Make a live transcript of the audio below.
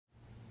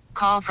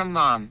Call from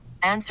mom.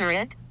 Answer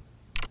it.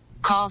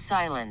 Call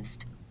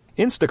silenced.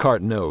 Instacart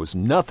knows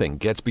nothing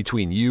gets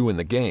between you and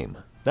the game.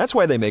 That's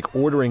why they make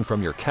ordering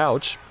from your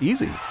couch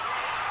easy.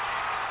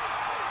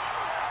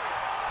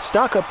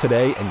 Stock up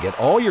today and get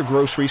all your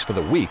groceries for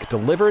the week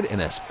delivered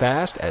in as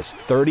fast as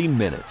 30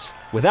 minutes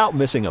without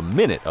missing a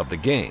minute of the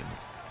game.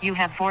 You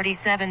have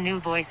 47 new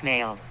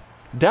voicemails.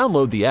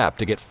 Download the app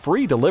to get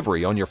free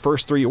delivery on your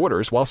first 3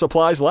 orders while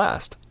supplies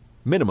last.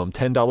 Minimum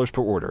 $10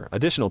 per order.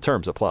 Additional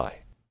terms apply.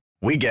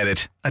 We get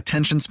it.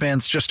 Attention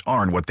spans just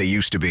aren't what they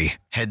used to be.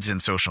 Heads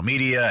in social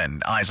media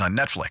and eyes on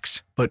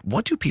Netflix. But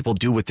what do people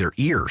do with their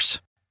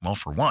ears? Well,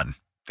 for one,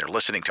 they're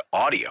listening to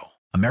audio.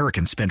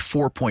 Americans spend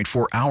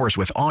 4.4 hours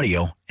with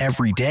audio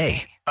every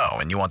day. Oh,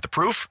 and you want the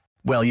proof?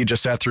 Well, you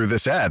just sat through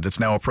this ad that's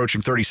now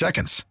approaching 30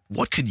 seconds.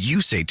 What could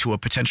you say to a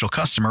potential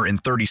customer in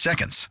 30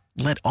 seconds?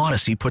 Let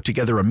Odyssey put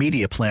together a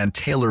media plan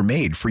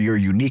tailor-made for your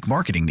unique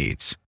marketing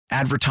needs.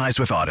 Advertise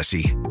with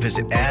Odyssey.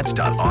 Visit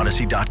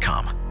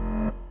ads.odyssey.com.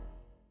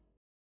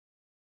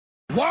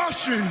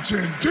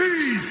 Washington,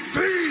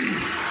 D.C.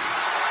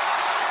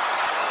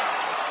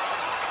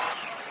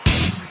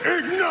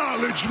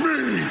 Acknowledge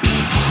me.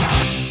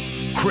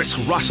 Chris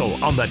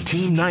Russell on the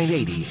Team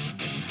 980.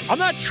 I'm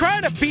not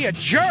trying to be a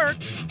jerk.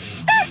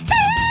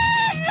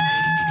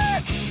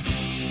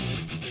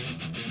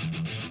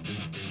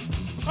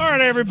 All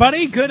right,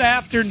 everybody, good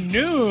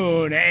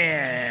afternoon,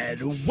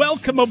 and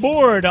welcome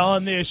aboard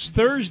on this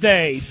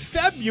Thursday,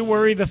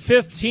 February the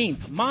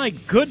 15th. My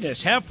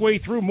goodness,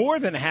 more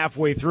than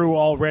halfway through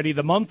already,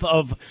 the month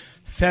of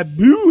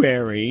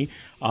February,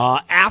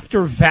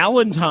 after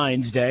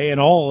Valentine's Day and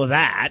all of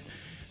that.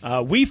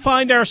 We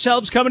find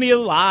ourselves coming to you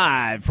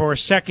live for a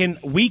second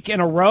week in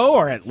a row,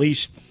 or at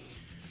least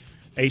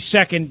a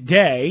second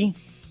day,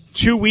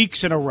 2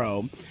 weeks in a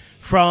row,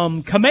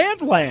 from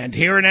Commandland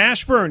here in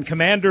Ashburn,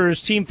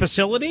 Commander's team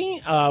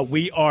facility.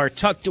 We are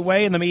tucked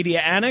away in the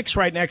media annex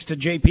right next to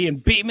JP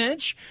and B.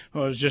 Mitch,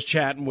 who I was just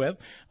chatting with.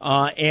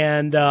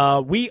 And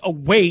we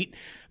await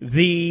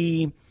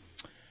the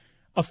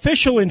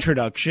official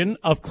introduction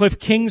of Cliff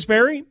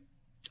Kingsbury,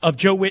 of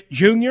Joe Witt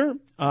Jr.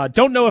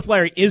 Don't know if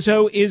Larry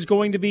Izzo is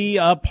going to be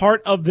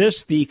part of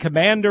this. The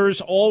Commanders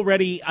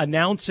already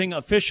announcing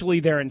officially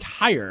their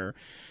entire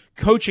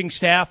coaching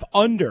staff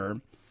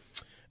under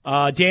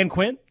Dan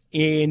Quinn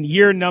in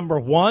year number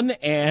 1,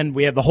 and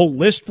we have the whole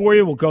list for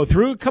you. We'll go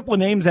through a couple of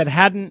names that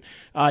hadn't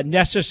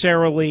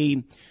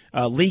necessarily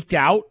leaked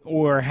out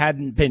or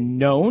hadn't been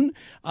known.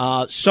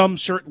 Some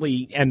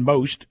certainly, and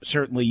most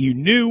certainly, you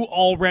knew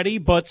already,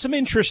 but some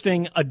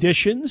interesting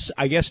additions,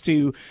 I guess,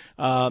 to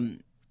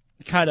kind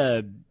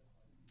of,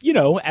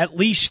 at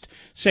least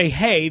say,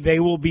 hey, they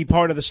will be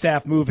part of the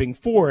staff moving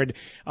forward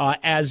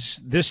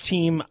as this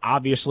team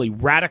obviously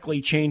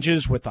radically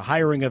changes with the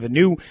hiring of a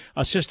new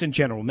assistant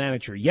general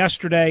manager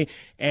yesterday.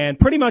 And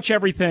pretty much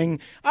everything,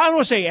 I don't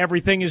want to say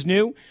everything is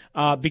new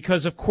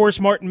because, of course,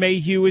 Martin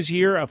Mayhew is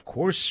here. Of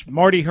course,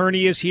 Marty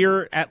Herney is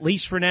here, at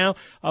least for now.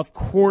 Of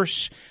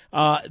course,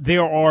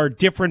 there are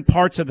different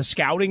parts of the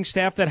scouting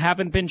staff that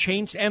haven't been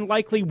changed and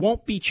likely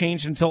won't be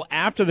changed until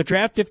after the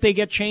draft, if they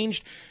get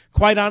changed,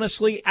 quite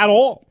honestly, at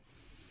all.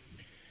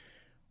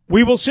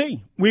 We will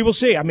see. We will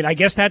see. I mean, I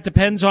guess that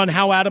depends on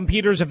how Adam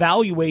Peters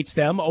evaluates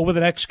them over the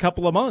next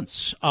couple of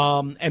months.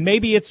 And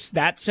maybe it's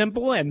that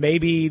simple, and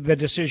maybe the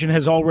decision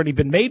has already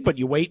been made, but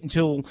you wait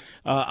until,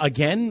 May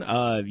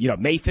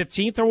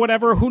 15th or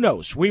whatever. Who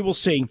knows? We will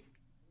see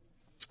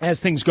as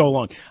things go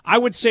along. I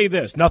would say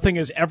this. Nothing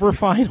is ever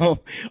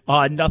final.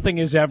 Nothing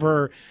is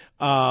ever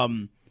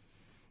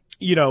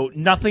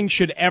nothing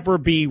should ever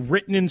be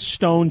written in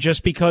stone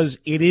just because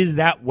it is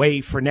that way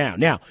for now.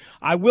 Now,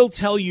 I will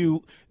tell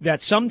you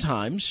that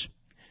sometimes,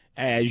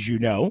 as you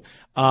know,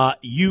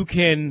 you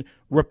can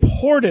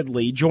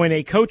reportedly join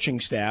a coaching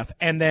staff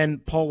and then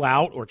pull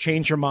out or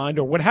change your mind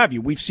or what have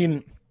you. We've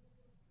seen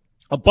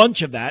a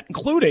bunch of that,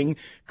 including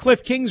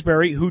Cliff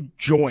Kingsbury, who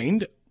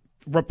joined,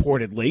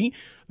 reportedly,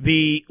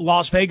 the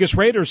Las Vegas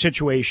Raiders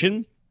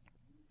situation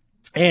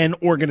and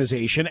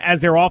organization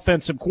as their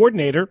offensive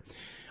coordinator,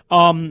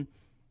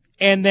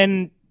 and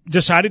then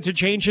decided to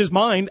change his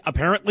mind,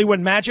 apparently,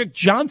 when Magic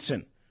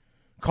Johnson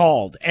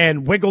called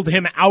and wiggled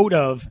him out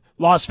of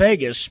Las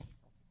Vegas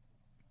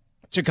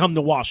to come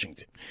to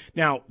Washington.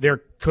 Now,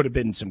 there could have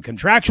been some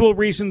contractual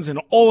reasons and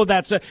all of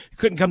that stuff.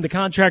 Couldn't come to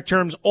contract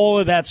terms, all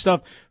of that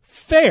stuff.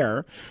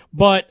 Fair.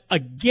 But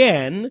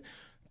again,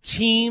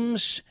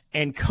 teams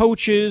and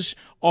coaches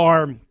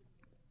are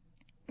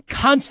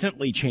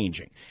constantly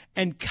changing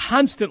and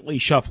constantly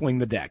shuffling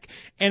the deck.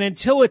 And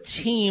until a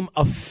team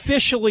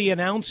officially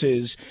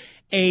announces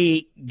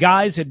a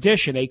guy's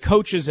addition, a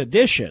coach's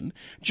addition,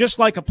 just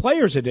like a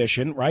player's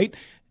addition, right,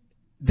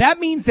 that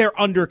means they're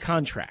under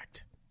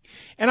contract.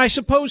 And I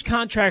suppose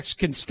contracts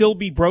can still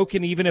be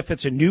broken even if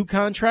it's a new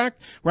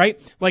contract, right?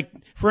 Like,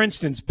 for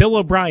instance, Bill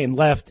O'Brien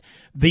left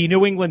the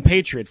New England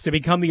Patriots to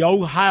become the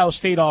Ohio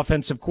State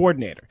offensive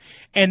coordinator.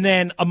 And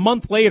then a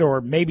month later,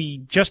 or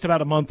maybe just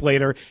about a month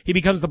later, he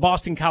becomes the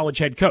Boston College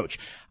head coach.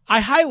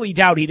 I highly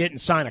doubt he didn't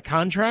sign a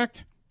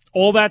contract.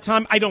 all that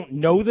time? I don't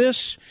know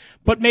this,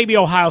 but maybe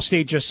Ohio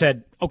State just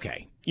said,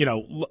 okay,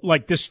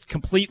 like this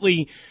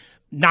completely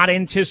not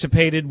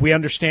anticipated. We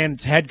understand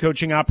it's a head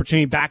coaching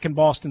opportunity back in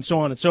Boston, so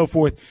on and so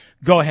forth.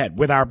 Go ahead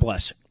with our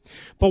blessing.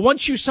 But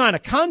once you sign a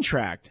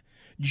contract,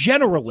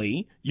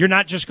 generally, you're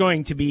not just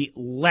going to be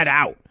let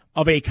out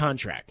of a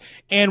contract.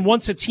 And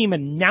once a team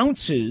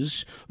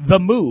announces the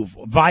move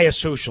via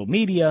social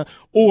media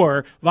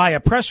or via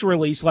press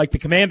release like the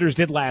Commanders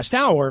did last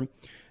hour,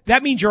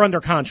 that means you're under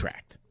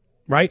contract,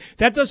 right?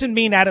 That doesn't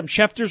mean Adam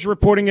Schefter's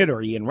reporting it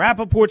or Ian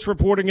Rappaport's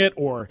reporting it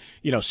or,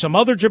 some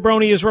other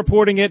jabroni is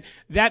reporting it.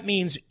 That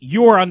means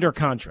you're under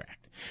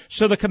contract.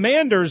 So the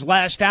Commanders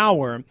last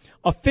hour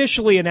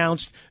officially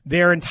announced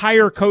their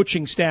entire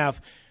coaching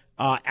staff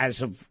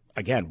as of,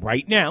 again,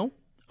 right now.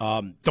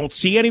 Don't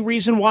see any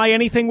reason why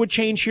anything would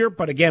change here.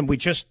 But again, we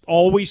just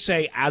always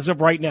say as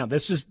of right now,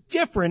 this is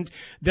different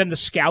than the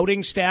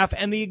scouting staff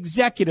and the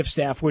executive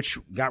staff, which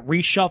got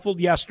reshuffled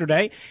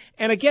yesterday.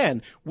 And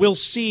again, we'll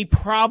see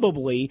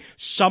probably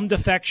some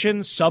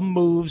defections, some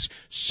moves,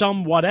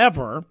 some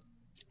whatever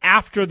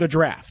after the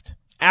draft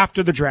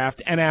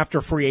and after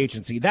free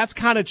agency. That's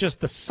kind of just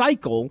the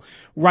cycle,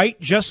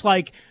 right? Just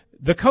like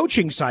the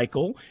coaching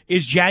cycle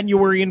is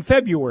January and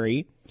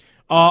February.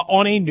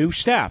 On a new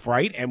staff,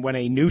 right? And when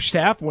a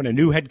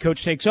new head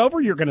coach takes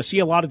over, you're going to see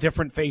a lot of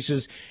different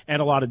faces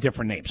and a lot of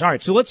different names. All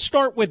right, so let's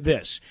start with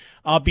this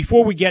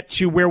before we get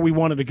to where we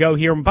wanted to go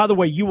here. And by the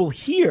way, you will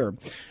hear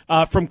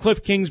from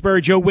Cliff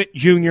Kingsbury, Joe Witt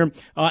Jr.,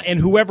 and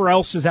whoever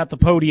else is at the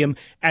podium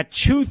at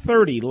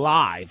 2:30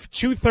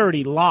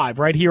 live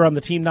right here on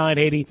the Team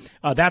 980.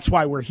 That's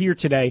why we're here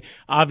today,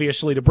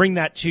 obviously, to bring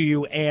that to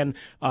you and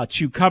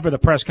to cover the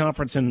press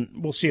conference. And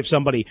we'll see if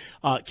somebody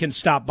can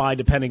stop by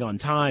depending on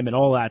time and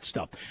all that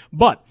stuff.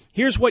 But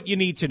here's what you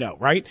need to know,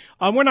 right?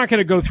 We're not going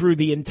to go through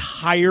the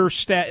entire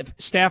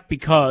staff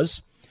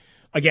because,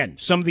 again,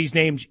 some of these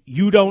names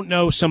you don't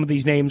know. Some of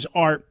these names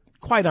are,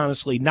 quite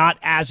honestly, not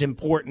as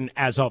important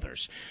as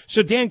others.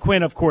 So Dan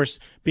Quinn, of course,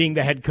 being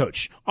the head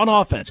coach on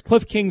offense,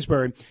 Cliff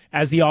Kingsbury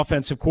as the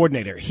offensive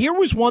coordinator. Here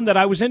was one that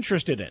I was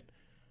interested in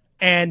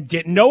and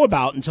didn't know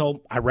about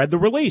until I read the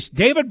release.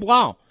 David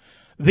Blau,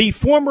 the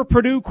former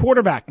Purdue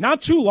quarterback,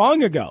 not too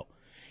long ago,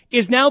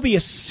 is now the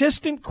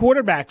assistant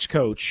quarterbacks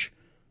coach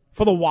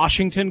for the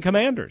Washington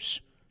Commanders.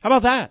 How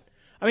about that?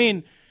 I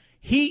mean,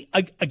 he,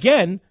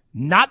 again,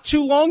 not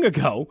too long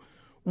ago,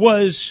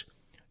 was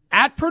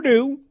at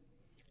Purdue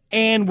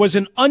and was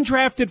an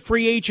undrafted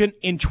free agent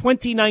in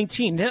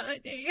 2019.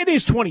 It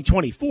is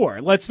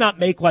 2024. Let's not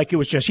make like it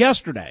was just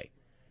yesterday.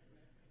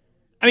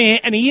 I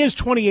mean, and he is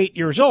 28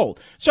 years old.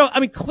 So,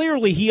 I mean,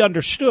 clearly he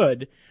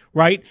understood,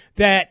 right,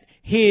 that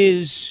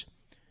his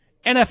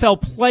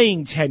NFL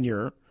playing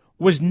tenure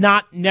was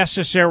not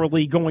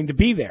necessarily going to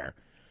be there.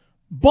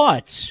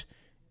 But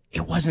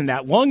it wasn't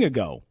that long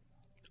ago,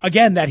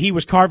 again, that he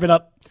was carving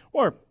up,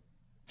 or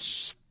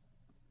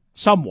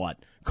somewhat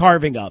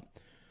carving up,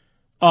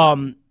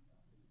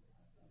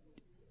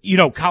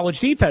 college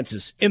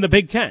defenses in the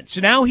Big Ten. So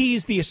now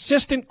he's the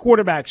assistant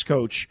quarterbacks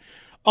coach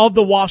of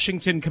the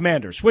Washington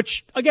Commanders,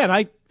 which, again,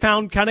 I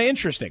found kind of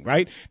interesting,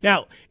 right?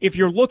 Now, if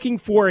you're looking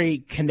for a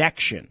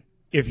connection,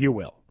 if you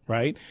will,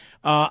 right,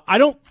 I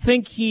don't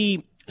think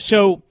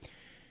so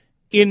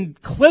in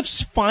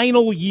Cliff's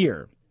final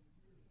year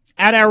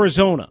at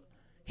Arizona,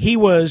 he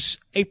was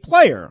a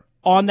player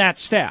on that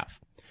staff.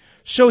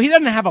 So he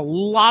doesn't have a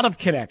lot of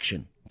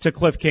connection to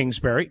Cliff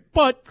Kingsbury,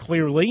 but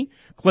clearly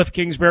Cliff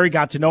Kingsbury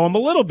got to know him a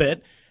little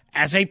bit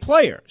as a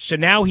player. So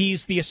now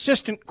he's the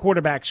assistant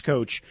quarterbacks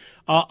coach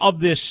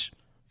of this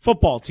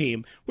football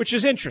team, which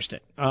is interesting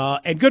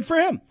and good for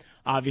him.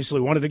 Obviously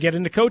wanted to get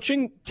into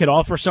coaching, can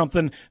offer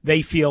something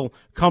they feel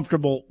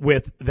comfortable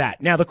with that.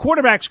 Now, the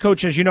quarterbacks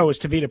coach, as you know, is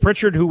Tavita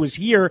Pritchard, who was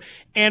here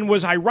and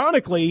was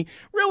ironically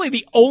really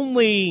the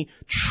only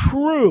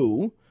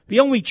true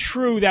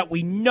that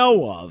we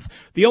know of,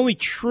 the only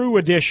true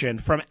addition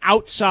from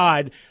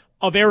outside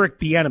of Eric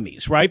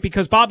Bieniemy's, right?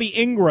 Because Bobby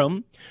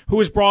Ingram, who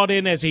was brought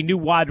in as a new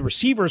wide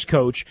receivers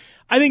coach,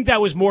 I think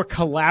that was more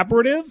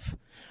collaborative.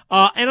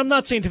 And I'm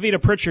not saying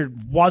Tavita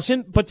Pritchard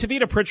wasn't, but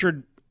Tavita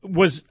Pritchard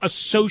was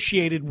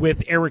associated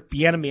with Eric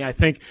Bieniemy, I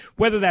think,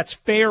 whether that's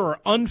fair or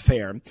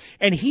unfair.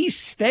 And he's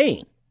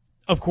staying,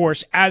 of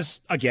course, as,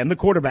 again, the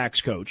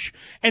quarterback's coach.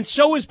 And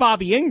so is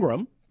Bobby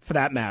Ingram, for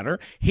that matter.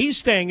 He's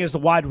staying as the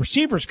wide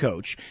receivers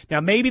coach.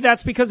 Now, maybe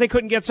that's because they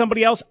couldn't get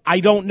somebody else. I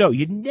don't know.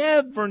 You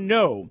never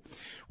know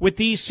with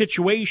these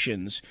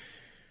situations,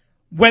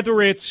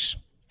 whether it's,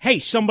 hey,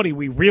 somebody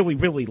we really,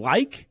 really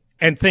like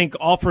and think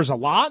offers a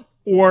lot,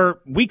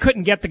 or we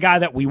couldn't get the guy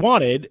that we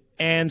wanted,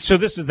 and so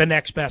this is the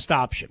next best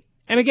option.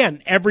 And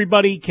again,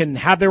 everybody can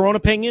have their own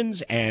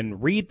opinions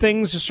and read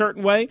things a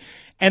certain way,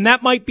 and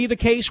that might be the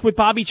case with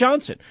Bobby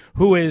Johnson,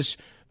 who is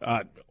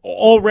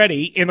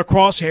already in the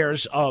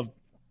crosshairs of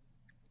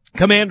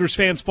Commanders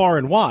fans far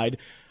and wide.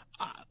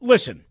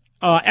 Listen,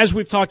 as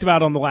we've talked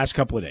about on the last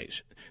couple of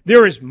days,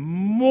 there is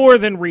more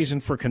than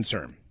reason for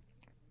concern.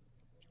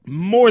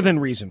 More than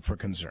reason for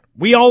concern.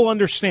 We all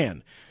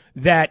understand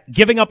that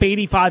giving up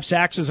 85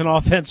 sacks as an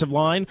offensive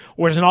line,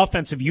 or as an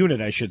offensive unit,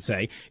 I should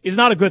say, is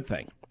not a good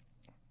thing.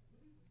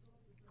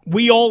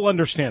 We all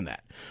understand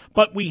that.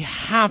 But we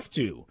have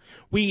to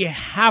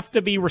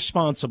be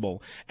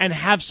responsible and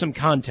have some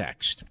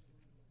context.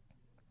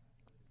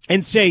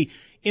 And say,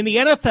 in the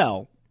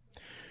NFL,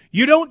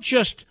 you don't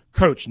just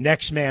coach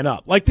next man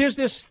up. Like, there's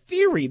this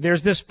theory,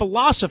 there's this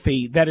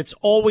philosophy that it's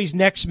always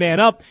next man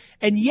up.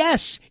 And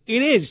yes,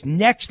 it is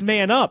next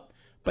man up.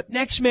 But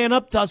next man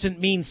up doesn't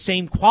mean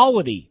same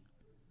quality.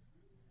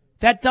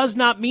 That does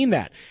not mean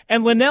that.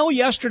 And Linnell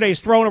yesterday is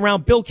throwing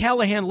around Bill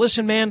Callahan.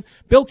 Listen, man,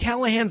 Bill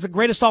Callahan's the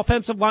greatest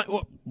offensive line,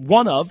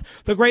 one of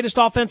the greatest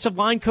offensive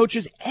line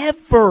coaches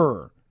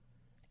ever.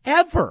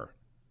 Ever.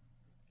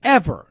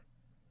 Ever.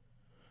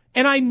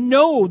 And I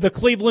know the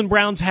Cleveland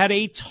Browns had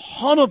a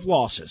ton of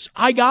losses.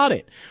 I got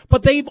it.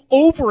 But they've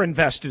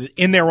overinvested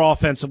in their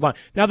offensive line.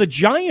 Now, the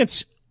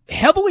Giants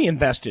heavily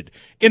invested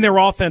in their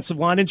offensive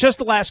line in just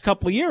the last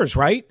couple of years,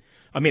 right?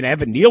 I mean,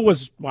 Evan Neal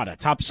was, a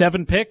top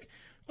 7 pick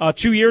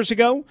 2 years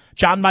ago.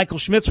 John Michael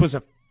Schmitz was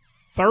a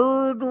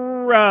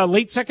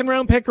late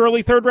second-round pick,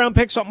 early third-round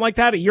pick, something like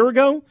that a year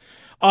ago.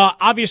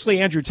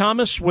 Obviously, Andrew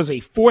Thomas was a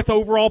 4th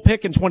overall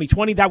pick in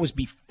 2020. That was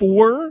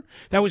before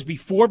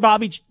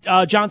Bobby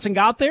Johnson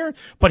got there,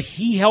 but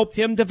he helped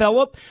him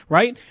develop,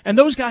 right? And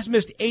those guys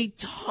missed a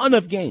ton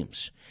of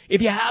games.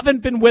 If you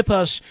haven't been with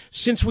us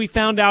since we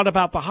found out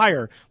about the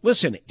hire,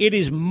 listen, it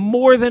is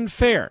more than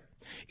fair.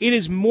 It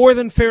is more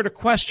than fair to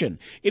question.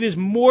 It is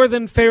more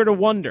than fair to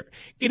wonder.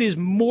 It is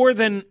more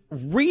than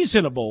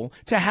reasonable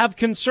to have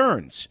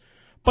concerns.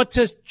 But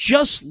to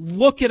just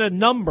look at a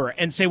number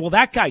and say, well,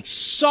 that guy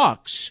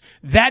sucks,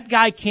 that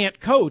guy can't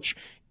coach,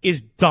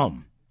 is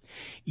dumb.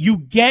 You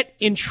get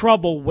in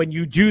trouble when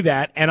you do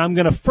that, and I'm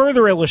going to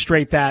further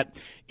illustrate that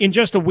in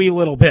just a wee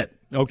little bit,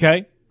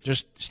 okay?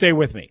 Just stay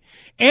with me.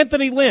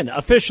 Anthony Lynn,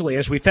 officially,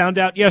 as we found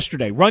out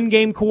yesterday, run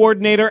game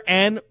coordinator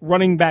and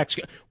running backs.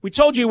 We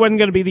told you he wasn't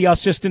going to be the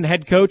assistant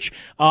head coach,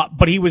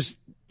 but he was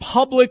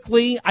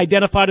publicly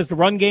identified as the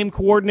run game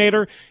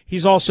coordinator.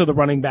 He's also the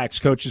running backs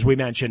coach, as we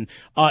mentioned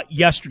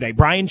yesterday.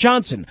 Brian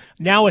Johnson,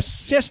 now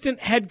assistant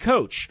head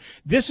coach.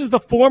 This is the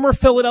former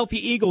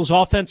Philadelphia Eagles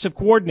offensive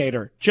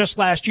coordinator just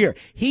last year.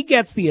 He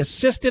gets the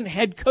assistant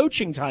head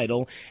coaching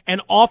title and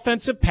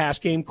offensive pass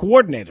game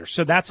coordinator.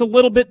 So that's a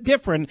little bit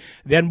different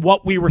than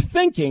what we were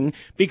thinking,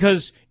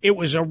 because it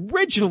was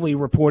originally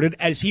reported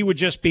as he would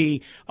just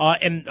be,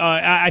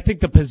 I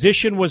think the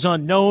position was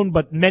unknown,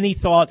 but many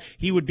thought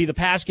he would be the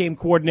pass game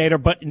coordinator,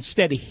 but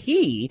instead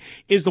he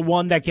is the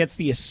one that gets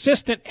the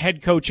assistant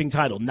head coaching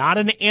title, not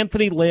an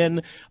Anthony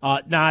Lynn,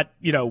 not,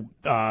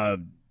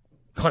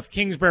 Cliff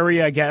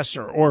Kingsbury, I guess,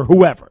 or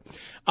whoever.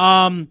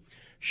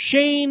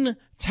 Shane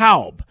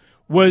Taub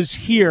was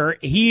here.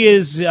 He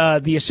is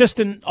the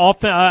assistant,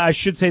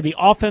 the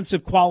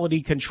offensive quality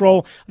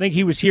control. I think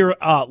he was here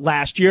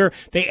last year.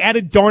 They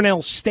added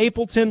Darnell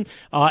Stapleton,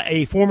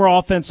 a former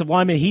offensive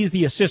lineman. He's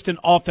the assistant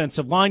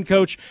offensive line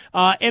coach.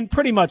 And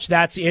pretty much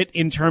that's it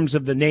in terms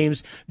of the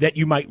names that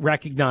you might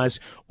recognize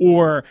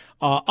or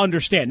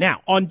understand.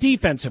 Now, on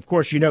defense, of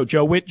course,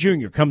 Joe Witt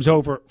Jr. comes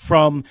over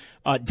from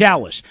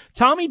Dallas.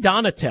 Tommy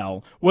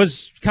Donatel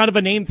was kind of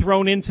a name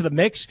thrown into the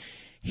mix.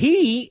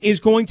 He is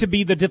going to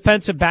be the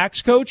defensive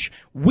backs coach.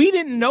 We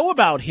didn't know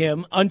about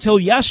him until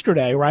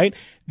yesterday, right?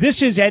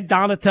 This is Ed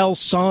Donatel's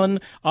son.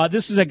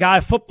 This is a guy,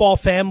 football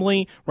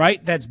family,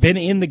 right, that's been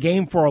in the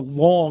game for a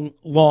long,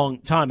 long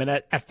time. And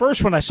at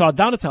first when I saw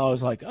Donatel, I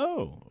was like,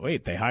 oh,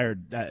 wait, they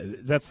hired,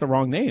 that's the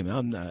wrong name.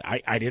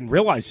 I didn't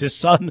realize his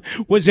son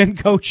was in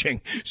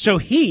coaching. So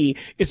he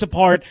is a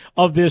part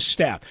of this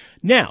staff.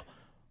 Now,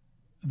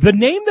 the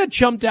name that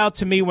jumped out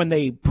to me when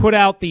they put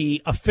out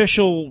the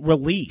official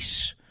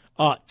release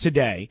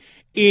today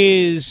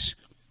is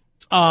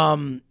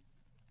William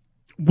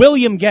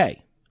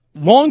Gay,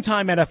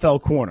 longtime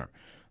NFL corner,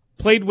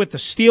 played with the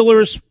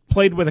Steelers,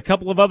 played with a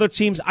couple of other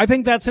teams. I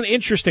think that's an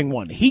interesting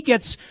one. He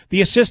gets the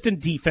assistant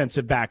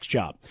defensive backs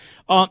job.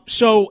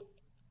 So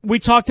we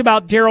talked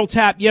about Darryl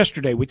Tapp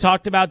yesterday. We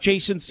talked about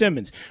Jason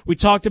Simmons. We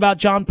talked about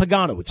John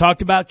Pagano. We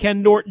talked about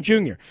Ken Norton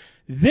Jr.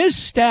 This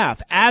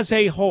staff as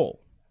a whole,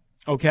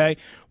 okay,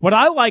 what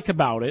I like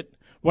about it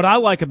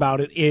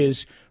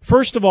is,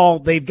 first of all,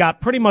 they've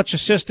got pretty much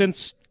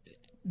assistants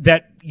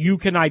that you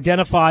can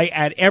identify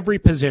at every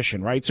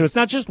position, right? So it's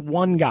not just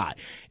one guy.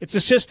 It's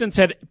assistants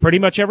at pretty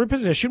much every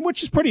position,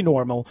 which is pretty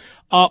normal.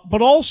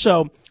 But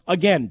also,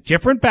 again,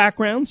 different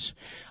backgrounds.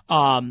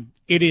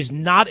 It is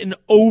not an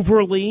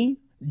overly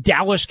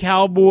Dallas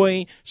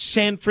Cowboy,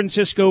 San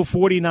Francisco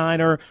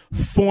 49er,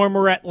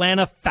 former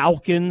Atlanta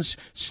Falcons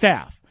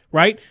staff,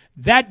 right?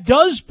 That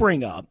does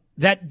bring up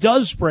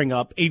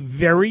a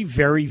very,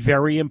 very,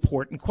 very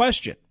important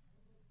question.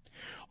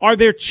 Are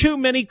there too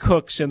many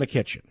cooks in the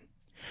kitchen?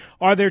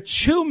 Are there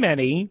too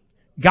many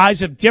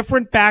guys of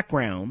different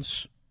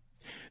backgrounds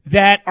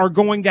that are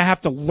going to have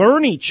to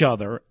learn each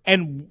other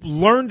and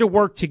learn to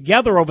work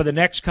together over the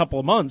next couple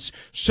of months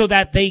so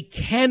that they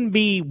can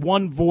be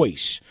one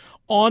voice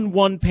on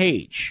one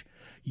page,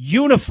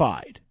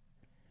 unified,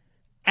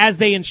 as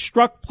they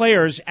instruct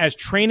players as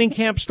training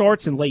camp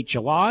starts in late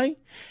July,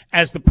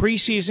 as the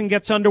preseason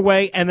gets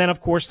underway, and then,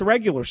 of course, the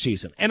regular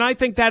season. And I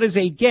think that is,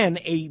 again,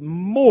 a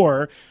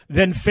more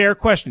than fair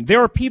question.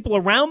 There are people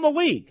around the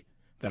league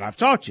that I've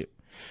talked to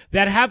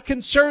that have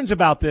concerns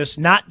about this,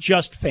 not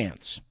just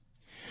fans,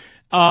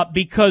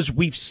 because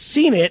we've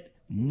seen it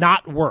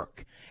not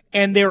work.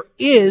 And there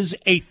is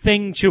a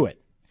thing to it.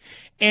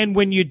 And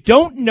when you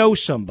don't know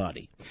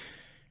somebody,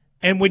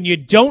 and when you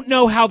don't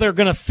know how they're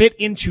going to fit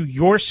into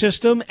your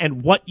system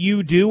and what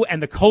you do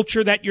and the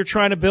culture that you're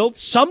trying to build,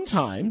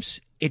 sometimes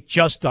it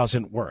just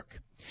doesn't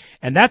work.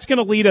 And that's going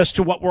to lead us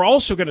to what we're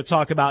also going to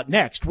talk about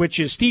next, which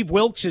is Steve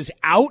Wilks is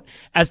out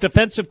as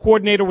defensive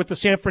coordinator with the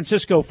San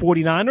Francisco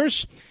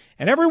 49ers,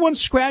 and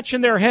everyone's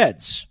scratching their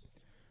heads.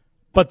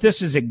 But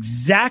this is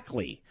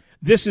exactly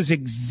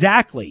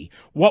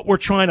what we're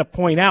trying to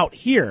point out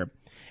here.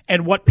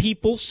 And what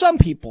some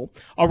people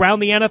around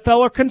the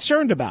NFL are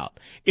concerned about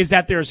is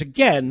that there's,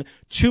 again,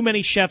 too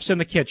many chefs in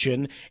the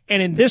kitchen.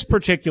 And in this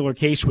particular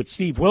case with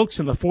Steve Wilks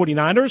and the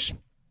 49ers,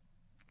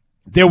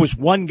 there was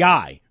one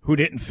guy who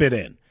didn't fit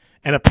in.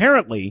 And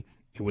apparently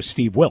it was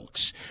Steve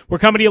Wilks. We're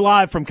coming to you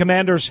live from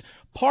Commanders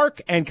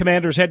Park and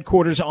Commanders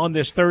headquarters on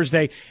this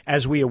Thursday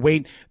as we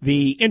await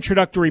the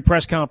introductory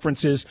press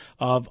conferences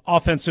of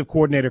offensive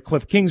coordinator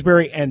Cliff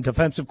Kingsbury and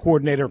defensive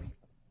coordinator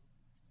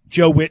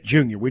Joe Witt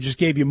Jr. We just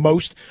gave you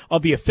most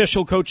of the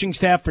official coaching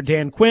staff for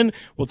Dan Quinn.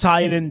 We'll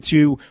tie it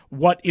into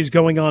what is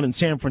going on in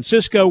San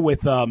Francisco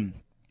with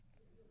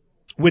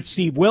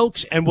Steve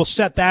Wilks, and we'll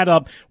set that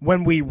up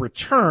when we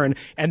return,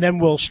 and then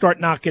we'll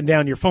start knocking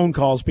down your phone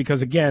calls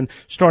because, again,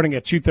 starting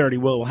at 2:30,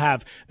 we'll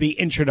have the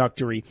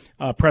introductory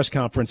press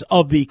conference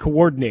of the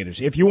coordinators.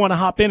 If you want to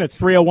hop in, it's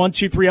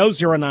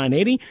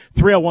 301-230-0980,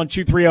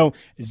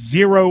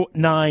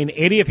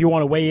 301-230-0980 if you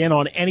want to weigh in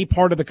on any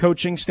part of the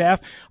coaching staff.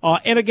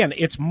 And, again,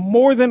 it's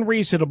more than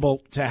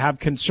reasonable to have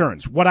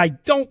concerns. What I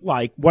don't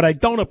like, what I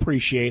don't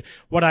appreciate,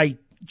 what I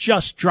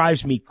just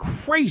drives me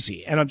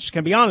crazy, and I'm just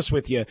going to be honest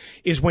with you,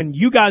 is when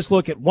you guys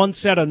look at one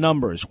set of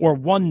numbers or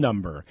one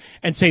number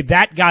and say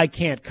that guy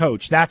can't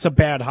coach, that's a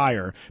bad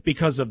hire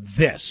because of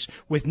this,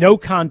 with no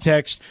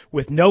context,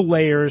 with no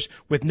layers,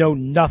 with no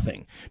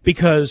nothing.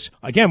 Because,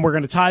 again, we're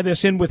going to tie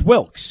this in with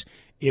Wilks.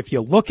 If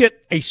you look at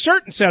a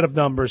certain set of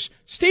numbers,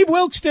 Steve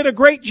Wilks did a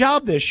great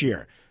job this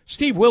year.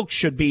 Steve Wilks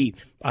should be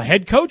a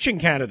head coaching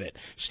candidate.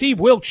 Steve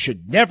Wilks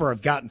should never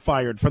have gotten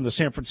fired from the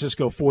San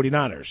Francisco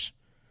 49ers.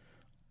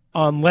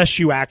 Unless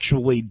you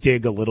actually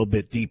dig a little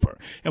bit deeper.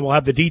 And we'll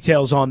have the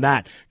details on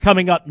that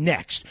coming up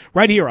next,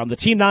 right here on the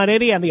Team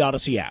 980 and the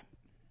Odyssey app.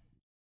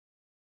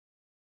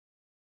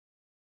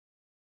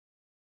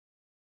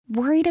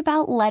 Worried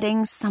about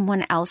letting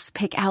someone else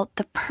pick out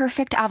the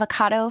perfect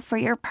avocado for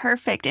your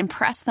perfect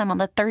impress them on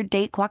the third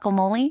date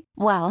guacamole?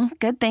 Well,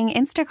 good thing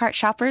Instacart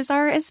shoppers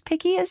are as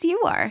picky as you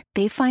are.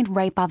 They find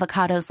ripe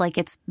avocados like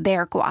it's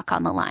their guac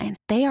on the line.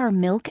 They are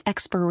milk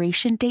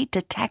expiration date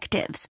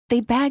detectives.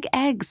 They bag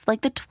eggs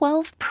like the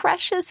 12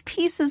 precious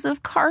pieces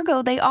of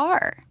cargo they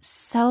are.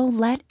 So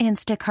let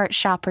Instacart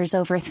shoppers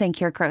overthink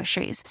your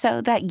groceries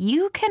so that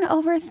you can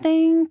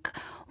overthink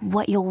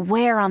what you'll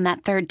wear on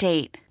that third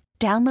date.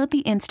 Download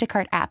the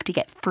Instacart app to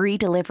get free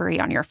delivery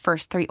on your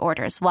first 3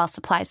 orders while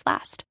supplies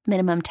last.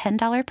 Minimum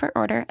 $10 per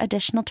order.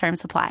 Additional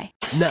terms apply.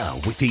 Now,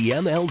 with the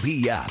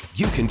MLB app,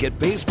 you can get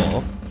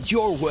baseball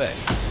your way.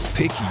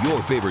 Pick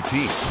your favorite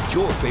team,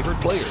 your favorite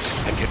players,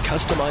 and get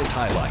customized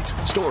highlights,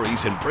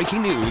 stories, and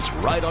breaking news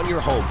right on your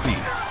home feed.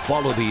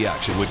 Follow the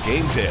action with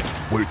Game 10,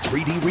 where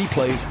 3D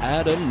replays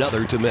add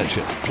another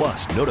dimension.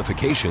 Plus,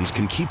 notifications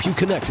can keep you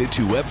connected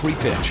to every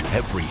pitch,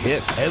 every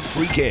hit,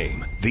 every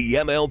game. The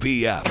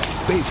MLB app.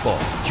 Baseball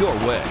your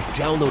way.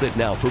 Download it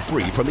now for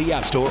free from the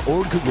App Store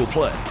or Google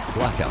Play.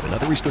 Blackout and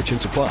other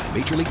restrictions apply.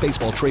 Major League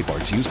Baseball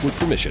trademarks used with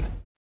permission.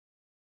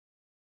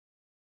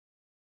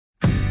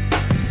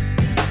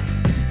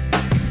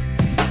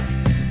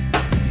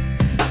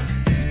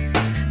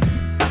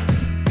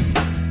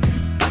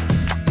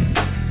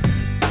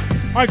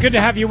 All right, good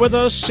to have you with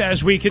us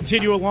as we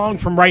continue along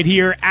from right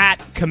here at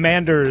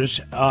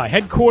Commanders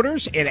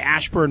headquarters in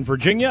Ashburn,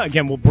 Virginia.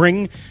 Again, we'll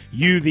bring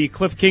you the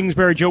Cliff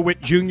Kingsbury, Joe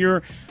Witt Jr.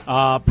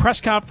 Press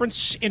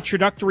conference,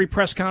 introductory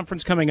press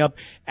conference coming up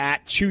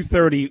at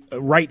 2:30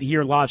 right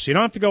here live. So you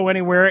don't have to go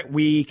anywhere.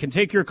 We can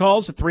take your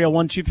calls at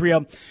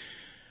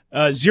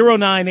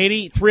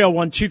 301-230-0980,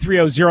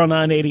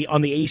 301-230-0980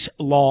 on the Ace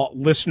Law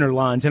listener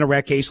lines.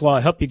 Interact Ace Law,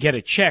 help you get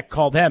a check.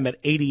 Call them at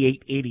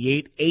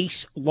 8888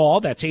 Ace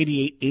Law. That's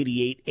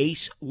 8888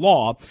 Ace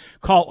Law.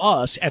 Call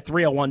us at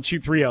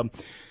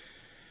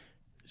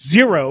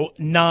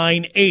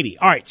 301-230-0980.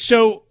 All right,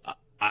 so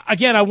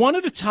again, I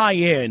wanted to tie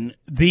in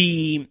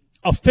the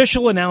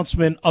official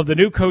announcement of the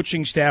new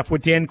coaching staff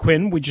with Dan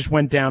Quinn. We just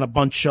went down a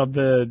bunch of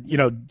the,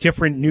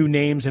 different new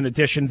names and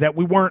additions that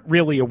we weren't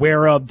really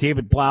aware of.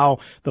 David Blau,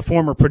 the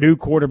former Purdue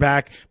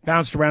quarterback,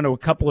 bounced around to a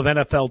couple of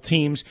NFL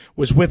teams,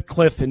 was with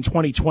Cliff in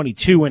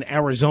 2022 in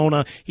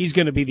Arizona. He's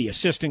going to be the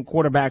assistant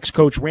quarterbacks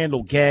coach.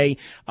 William Gay,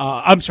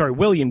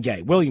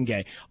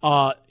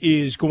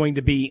 is going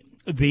to be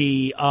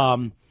the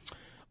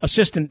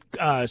assistant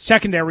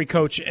secondary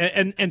coach,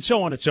 and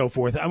so on and so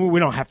forth. I mean, we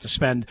don't have to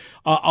spend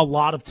a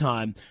lot of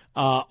time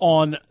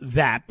on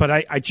that, but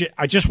I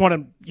just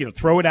want to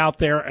throw it out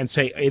there and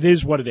say it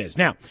is what it is.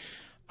 Now,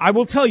 I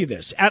will tell you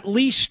this: at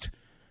least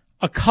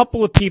a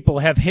couple of people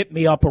have hit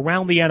me up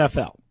around the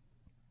NFL,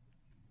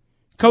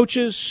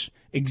 coaches,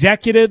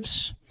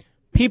 executives,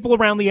 people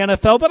around the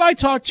NFL that I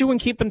talk to and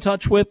keep in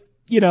touch with.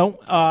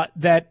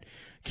 That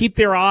keep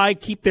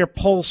their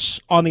pulse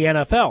on the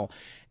NFL.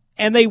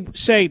 And they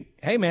say,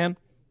 hey, man,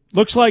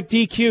 looks like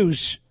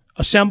DQ's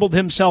assembled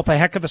himself a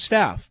heck of a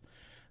staff.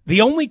 The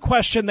only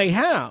question they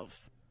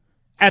have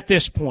at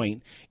this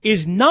point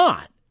is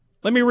not,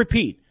 let me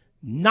repeat,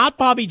 not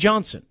Bobby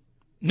Johnson.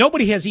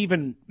 Nobody has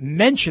even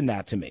mentioned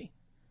that to me,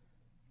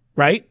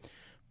 right?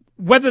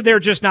 Whether they're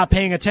just not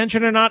paying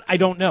attention or not, I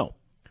don't know.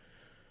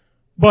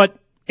 But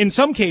in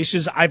some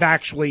cases, I've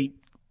actually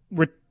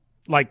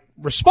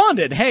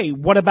responded, hey,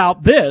 what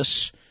about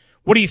this?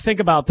 What do you think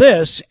about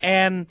this?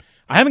 And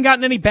I haven't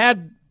gotten any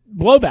bad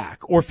blowback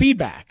or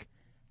feedback,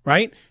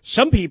 right?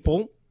 Some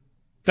people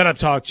that I've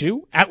talked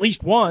to, at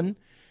least one,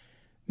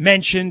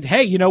 mentioned,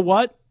 hey, you know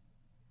what?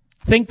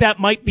 Think that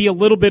might be a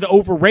little bit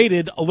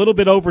overrated, a little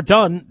bit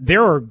overdone.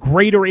 There are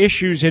greater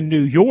issues in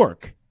New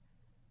York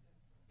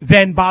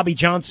than Bobby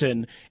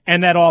Johnson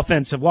and that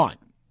offensive line,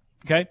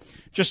 okay?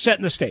 Just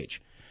setting the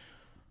stage.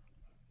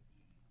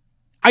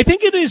 I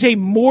think it is a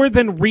more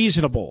than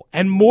reasonable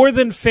and more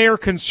than fair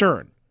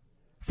concern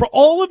for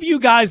all of you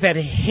guys that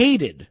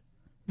hated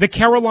the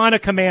Carolina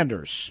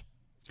Commanders,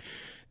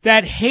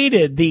 that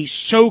hated the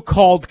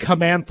so-called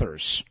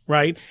Commanthers,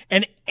 right?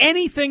 And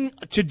anything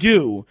to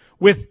do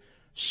with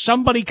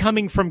somebody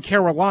coming from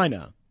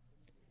Carolina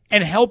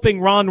and helping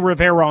Ron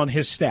Rivera on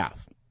his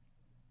staff.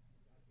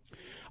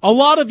 A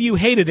lot of you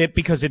hated it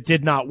because it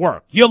did not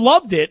work. You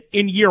loved it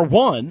in year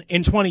one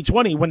in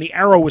 2020 when the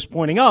arrow was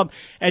pointing up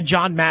and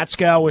John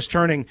Matskow was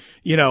turning,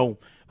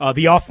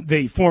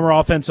 the former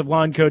offensive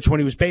line coach when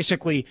he was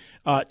basically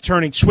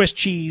turning Swiss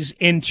cheese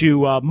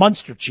into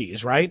Munster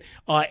cheese, right?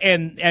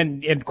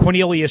 And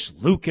Cornelius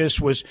Lucas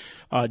was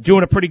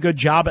doing a pretty good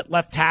job at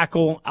left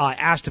tackle,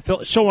 asked to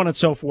fill, so on and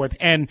so forth,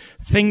 and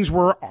things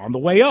were on the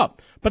way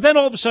up. But then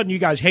all of a sudden you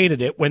guys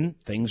hated it when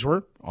things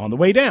were on the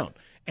way down.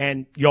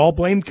 And y'all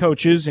blamed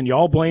coaches, and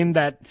y'all blamed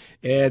that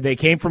they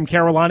came from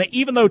Carolina,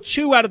 even though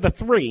 2 out of the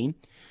 3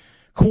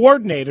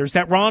 coordinators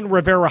that Ron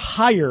Rivera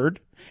hired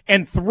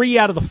and 3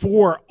 out of the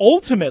 4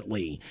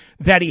 ultimately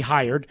that he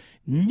hired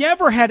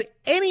never had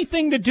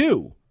anything to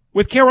do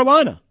with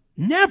Carolina.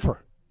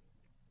 Never.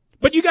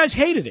 But you guys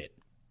hated it.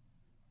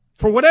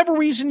 For whatever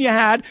reason you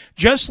had,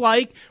 just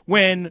like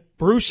when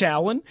Bruce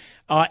Allen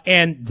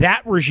and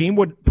that regime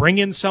would bring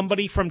in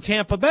somebody from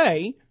Tampa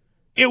Bay,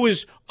 it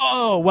was,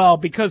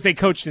 because they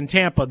coached in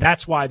Tampa,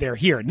 that's why they're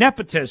here.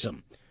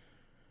 Nepotism,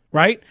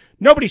 right?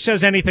 Nobody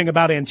says anything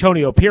about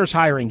Antonio Pierce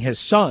hiring his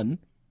son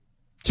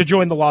to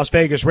join the Las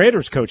Vegas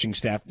Raiders coaching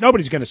staff.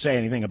 Nobody's going to say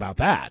anything about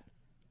that.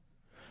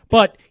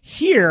 But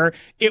here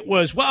it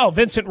was,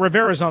 Vincent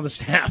Rivera's on the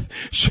staff.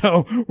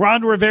 So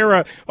Ron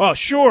Rivera,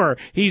 sure,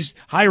 he's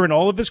hiring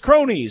all of his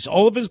cronies,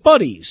 all of his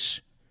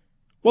buddies.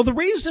 Well, the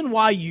reason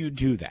why you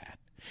do that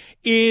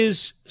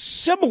is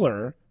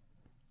similar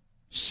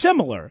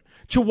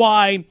to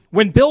why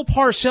when Bill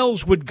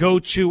Parcells would go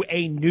to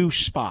a new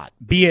spot,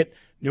 be it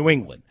New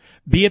England,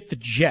 be it the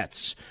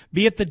Jets,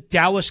 be it the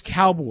Dallas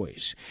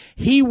Cowboys,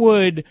 he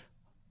would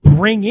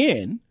bring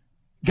in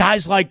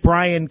guys like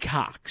Brian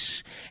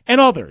Cox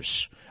and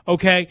others,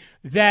 okay,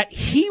 that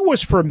he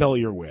was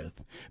familiar with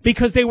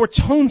because they were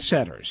tone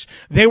setters.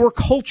 They were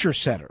culture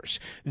setters.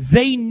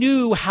 They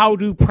knew how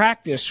to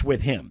practice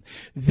with him.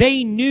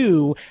 They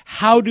knew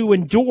how to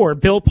endure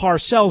Bill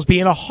Parcells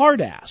being a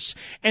hard ass,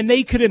 and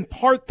they could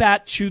impart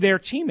that to their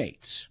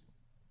teammates,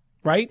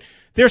 right?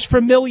 There's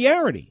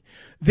familiarity.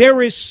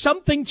 There is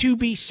something to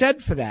be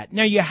said for that.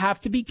 Now, you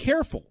have to be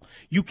careful.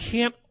 You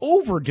can't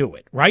overdo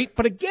it, right?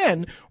 But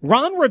again,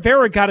 Ron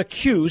Rivera got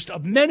accused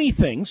of many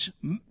things,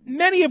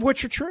 many of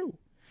which are true.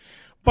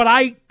 But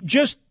I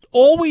just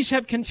always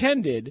have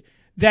contended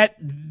that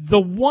the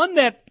one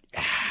that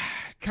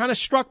kind of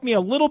struck me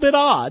a little bit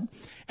odd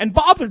and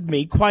bothered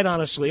me, quite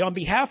honestly, on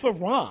behalf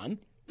of Ron,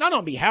 not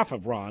on behalf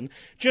of Ron,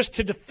 just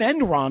to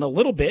defend Ron a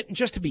little bit and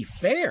just to be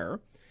fair,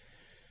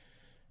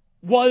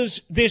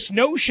 was this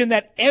notion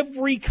that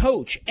every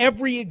coach,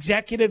 every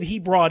executive he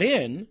brought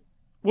in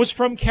was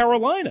from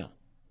Carolina.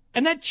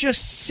 And that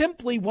just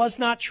simply was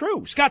not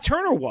true. Scott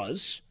Turner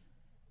was.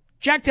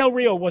 Jack Del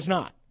Rio was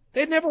not. They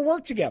had never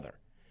worked together.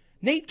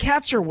 Nate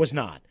Katzer was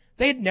not.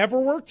 They had never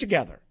worked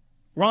together.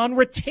 Ron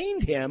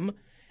retained him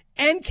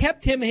and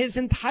kept him his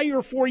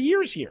entire 4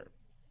 years here.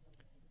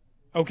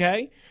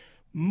 Okay?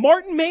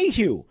 Martin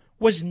Mayhew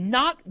was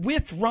not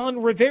with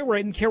Ron Rivera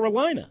in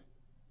Carolina.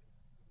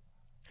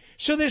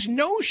 So this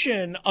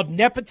notion of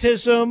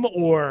nepotism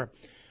or,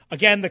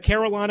 again, the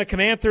Carolina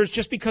Commanders,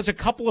 just because a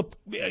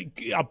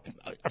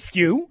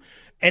few,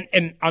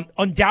 and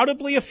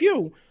undoubtedly a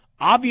few,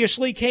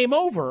 obviously came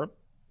over,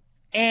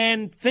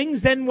 and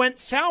things then went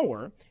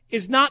sour,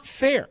 is not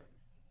fair.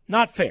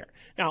 Not fair.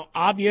 Now,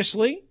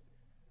 obviously,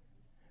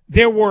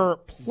 there were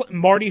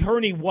Marty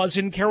Herney was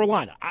in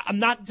Carolina. I'm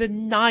not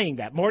denying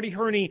that. Marty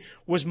Herney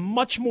was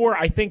much more,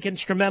 I think,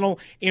 instrumental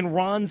in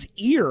Ron's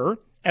ear,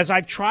 as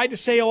I've tried to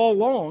say all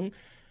along,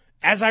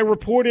 as I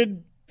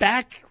reported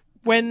back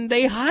when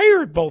they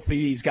hired both of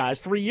these guys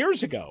 3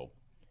 years ago.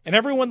 And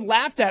everyone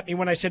laughed at me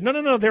when I said,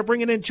 no, they're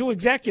bringing in 2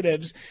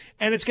 executives,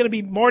 and it's going to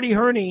be Marty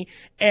Herney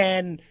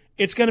and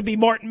it's going to be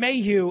Martin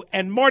Mayhew,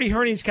 and Marty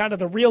Herney's kind of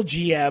the real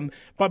GM,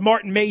 but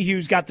Martin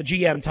Mayhew's got the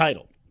GM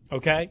title,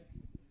 okay?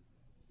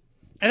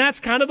 And that's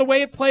kind of the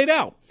way it played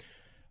out.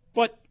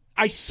 But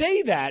I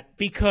say that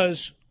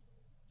because,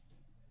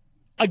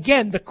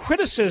 again, the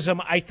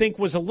criticism, I think,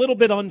 was a little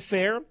bit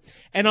unfair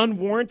and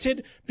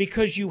unwarranted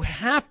because you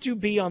have to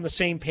be on the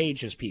same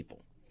page as people.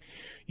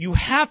 You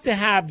have to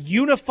have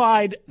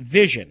unified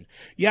vision.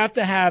 You have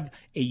to have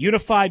a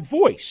unified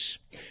voice.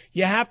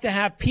 You have to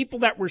have people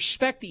that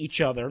respect each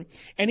other.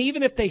 And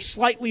even if they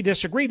slightly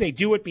disagree, they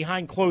do it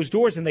behind closed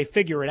doors and they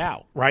figure it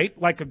out, right?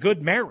 Like a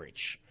good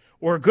marriage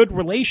or a good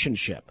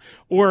relationship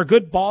or a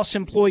good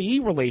boss-employee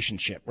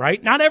relationship,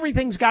 right? Not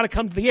everything's got to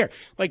come to the air.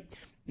 Like,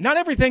 not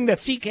everything that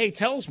CK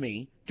tells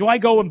me do I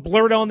go and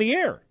blurt on the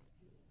air.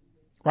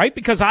 Right?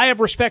 Because I have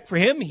respect for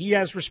him. He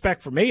has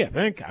respect for me,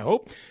 I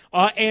hope.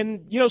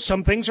 And,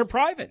 some things are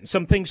private and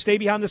some things stay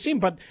behind the scene.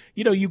 But,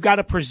 you got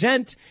to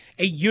present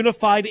a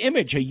unified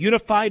image, a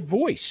unified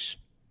voice,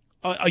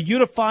 a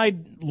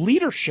unified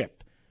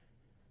leadership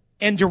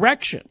and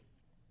direction.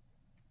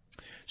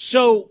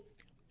 So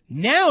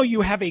now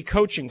you have a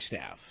coaching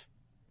staff.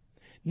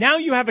 Now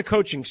you have a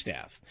coaching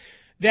staff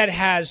that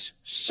has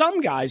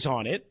some guys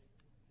on it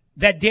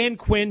that Dan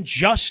Quinn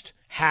just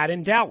had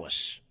in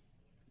Dallas.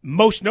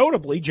 Most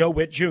notably, Joe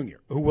Witt Jr.,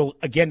 who we'll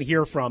again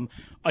hear from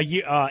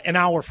an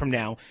hour from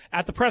now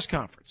at the press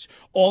conference.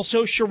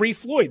 Also, Sharif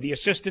Floyd, the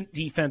assistant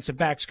defensive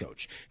backs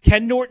coach.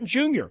 Ken Norton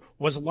Jr.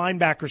 was a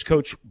linebackers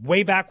coach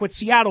way back with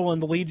Seattle in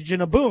the Legion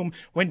of Boom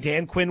when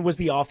Dan Quinn was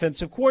the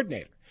offensive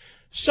coordinator.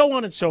 So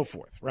on and so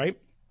forth, right?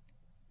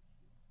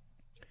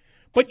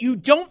 But you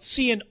don't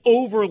see an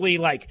overly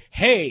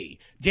hey,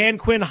 Dan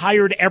Quinn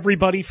hired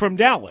everybody from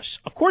Dallas.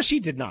 Of course he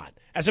did not.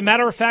 As a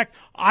matter of fact,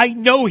 I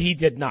know he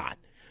did not.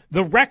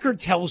 The record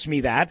tells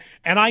me that,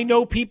 and I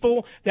know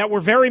people that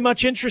were very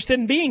much interested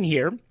in being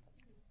here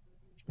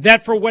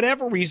that for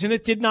whatever reason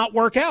it did not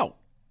work out,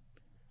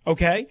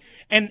 okay?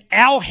 And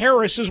Al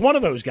Harris is one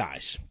of those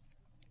guys,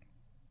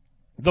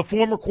 the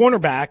former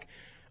cornerback,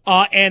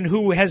 and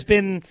who has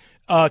been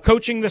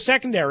coaching the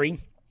secondary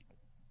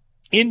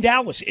in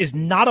Dallas, is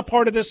not a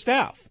part of this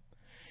staff.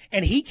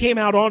 And he came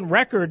out on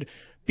record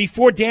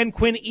before Dan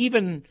Quinn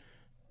even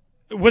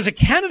was a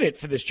candidate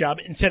for this job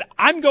and said,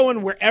 I'm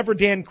going wherever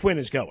Dan Quinn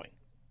is going.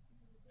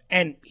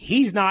 And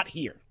he's not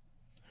here.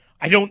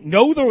 I don't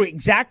know the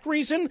exact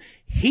reason.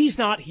 He's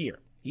not here.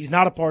 He's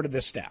not a part of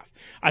this staff.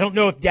 I don't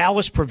know if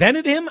Dallas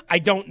prevented him. I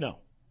don't know.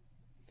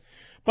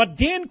 But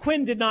Dan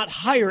Quinn did not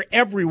hire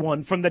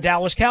everyone from the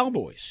Dallas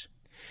Cowboys.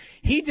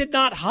 He did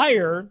not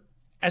hire,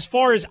 as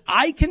far as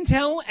I can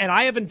tell, and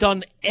I haven't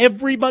done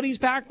everybody's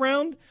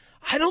background,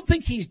 I don't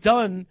think he's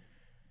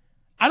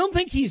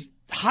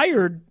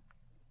hired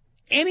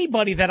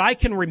anybody that I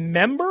can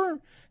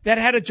remember that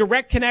had a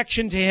direct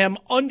connection to him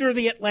under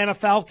the Atlanta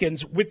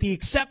Falcons, with the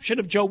exception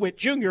of Joe Witt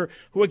Jr.,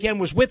 who again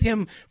was with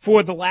him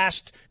for the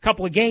last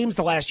couple of games,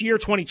 the last year,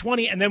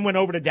 2020, and then went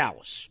over to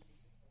Dallas.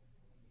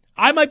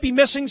 I might be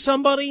missing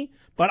somebody,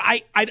 but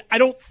I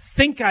don't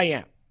think I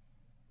am.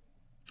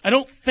 I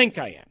don't think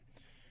I am.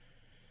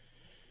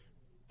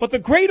 But the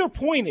greater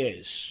point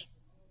is,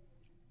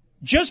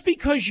 just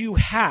because you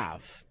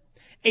have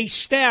a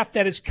staff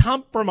that is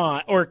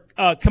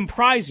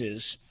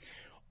comprises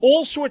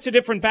all sorts of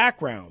different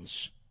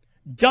backgrounds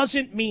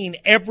doesn't mean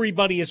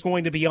everybody is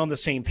going to be on the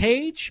same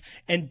page,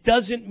 and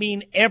doesn't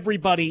mean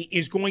everybody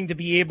is going to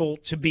be able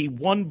to be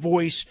one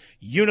voice,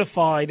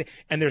 unified,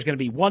 and there's going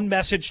to be one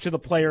message to the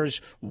players,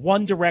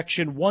 one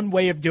direction, one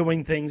way of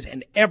doing things,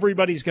 and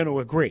everybody's going to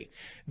agree.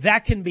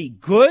 That can be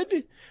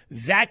good.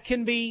 That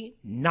can be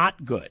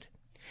not good.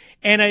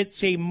 And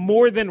it's a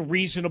more than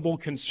reasonable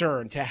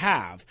concern to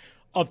have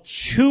of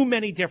too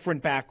many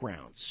different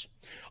backgrounds,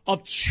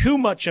 of too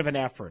much of an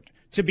effort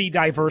to be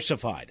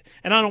diversified.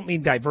 And I don't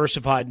mean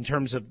diversified in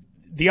terms of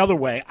the other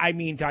way. I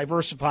mean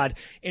diversified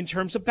in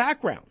terms of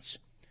backgrounds,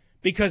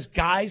 because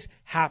guys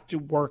have to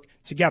work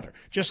together.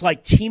 Just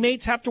like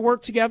teammates have to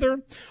work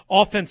together,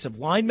 offensive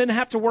linemen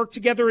have to work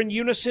together in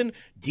unison,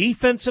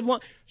 defensive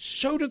line,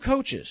 so do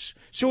coaches.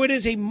 So it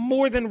is a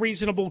more than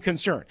reasonable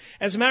concern.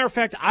 As a matter of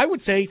fact, I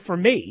would say for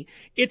me,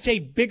 it's a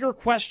bigger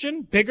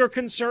question, bigger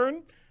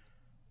concern,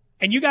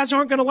 and you guys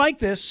aren't going to like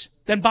this,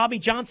 than Bobby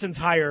Johnson's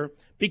hire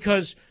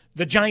because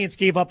the Giants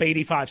gave up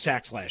 85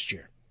 sacks last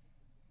year.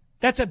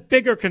 That's a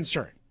bigger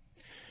concern.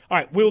 All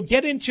right, we'll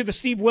get into the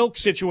Steve Wilks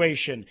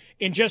situation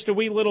in just a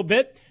wee little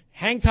bit.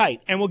 Hang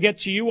tight, and we'll get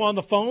to you on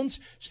the phones.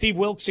 Steve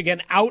Wilks,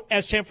 again, out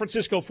as San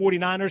Francisco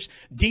 49ers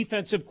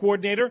defensive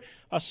coordinator,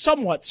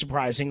 somewhat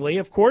surprisingly,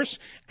 of course,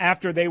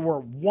 after they were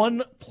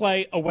one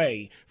play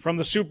away from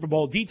the Super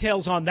Bowl.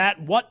 Details on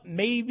that, what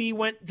maybe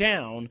went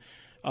down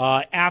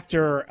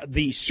after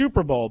the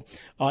Super Bowl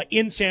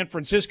in San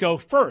Francisco.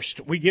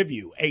 First, we give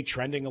you a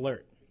trending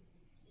alert.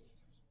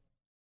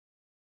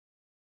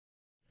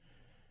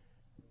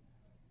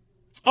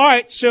 All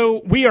right,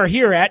 so we are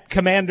here at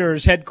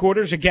Commanders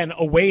headquarters, again,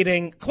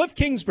 awaiting Cliff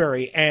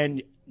Kingsbury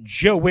and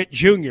Joe Witt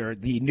Jr.,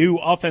 the new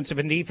offensive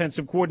and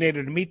defensive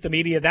coordinator, to meet the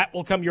media. That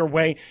will come your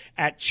way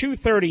at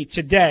 2:30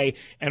 today,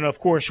 and, of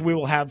course, we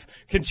will have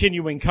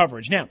continuing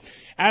coverage. Now,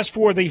 as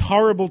for the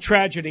horrible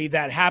tragedy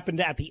that happened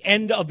at the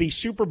end of the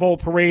Super Bowl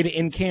parade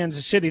in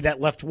Kansas City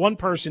that left one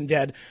person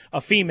dead,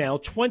 a female,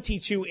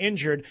 22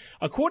 injured,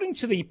 according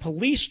to the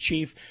police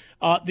chief,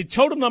 the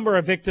total number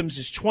of victims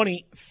is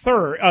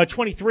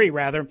 23,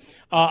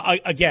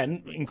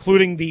 again,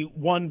 including the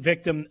one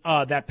victim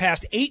that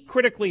passed. 8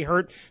 critically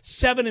hurt,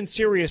 7 in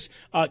serious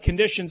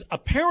conditions.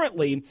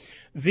 Apparently,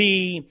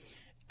 the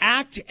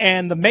act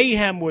and the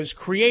mayhem was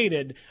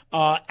created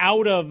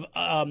out of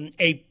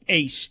a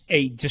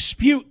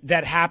dispute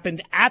that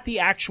happened at the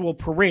actual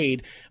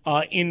parade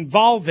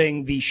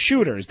involving the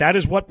shooters. That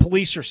is what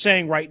police are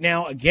saying right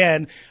now.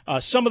 Again,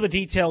 some of the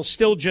details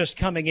still just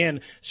coming in,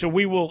 so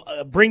we will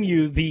bring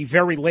you the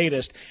very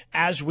latest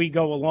as we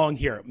go along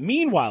here.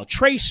 Meanwhile,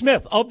 Trey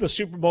Smith of the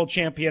Super Bowl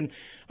champion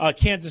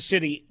Kansas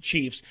City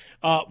Chiefs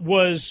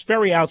was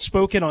very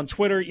outspoken on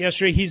Twitter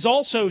yesterday. He's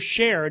also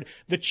shared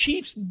the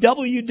Chiefs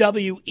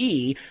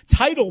WWE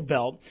title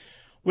belt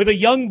with a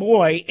young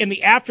boy in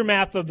the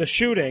aftermath of the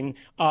shooting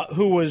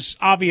who was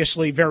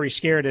obviously very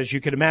scared, as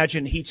you could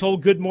imagine. He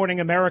told Good Morning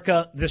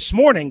America this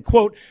morning,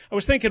 quote, "I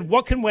was thinking,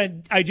 what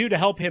can I do to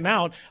help him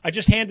out? I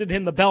just handed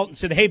him the belt and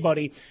said, hey,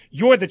 buddy,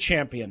 you're the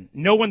champion.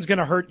 No one's going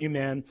to hurt you,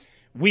 man.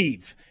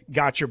 We've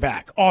got your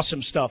back."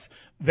 Awesome stuff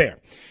there.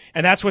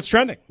 And that's what's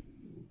trending.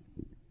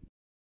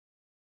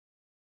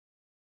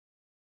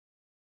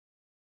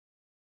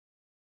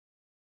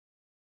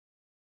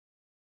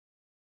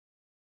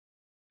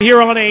 Here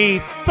on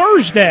a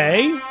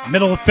Thursday,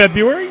 middle of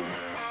February,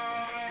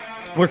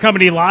 we're coming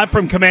to you live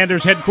from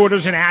Commanders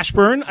headquarters in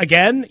Ashburn.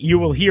 Again, you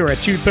will hear at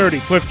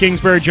 2:30 Cliff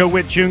Kingsbury, Joe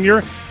Witt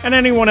Jr., and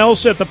anyone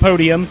else at the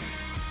podium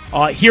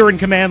here in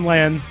Command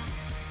Land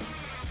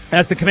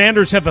as the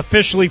Commanders have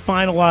officially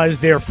finalized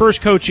their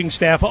first coaching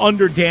staff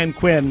under Dan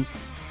Quinn,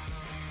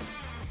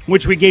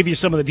 which we gave you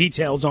some of the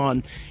details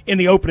on in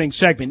the opening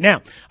segment.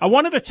 Now, I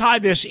wanted to tie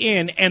this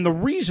in and the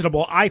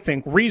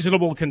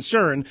reasonable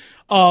concern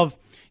of,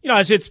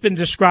 as it's been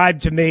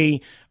described to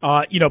me,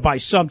 by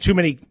some, too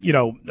many,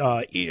 too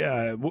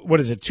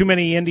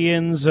many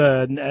Indians,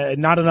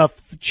 not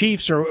enough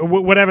Chiefs, or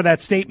whatever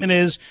that statement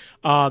is,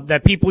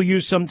 that people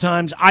use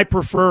sometimes. I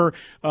prefer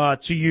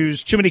to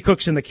use too many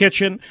cooks in the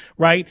kitchen,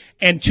 right?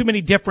 And too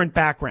many different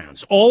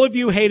backgrounds. All of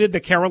you hated the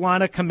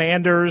Carolina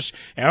Commanders,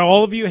 and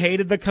all of you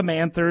hated the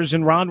Commanthers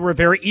and Ron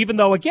Rivera, even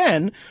though,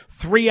 again,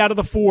 3 out of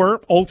the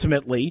 4,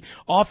 ultimately,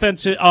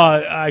 offensive,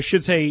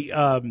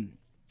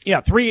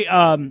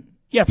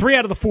 three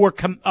out of the 4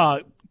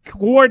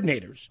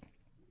 coordinators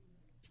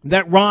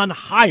that Ron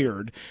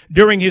hired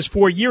during his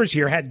 4 years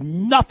here had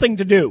nothing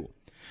to do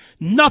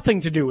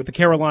with the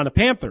Carolina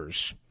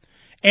Panthers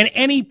and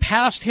any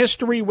past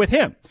history with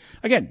him.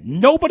 Again,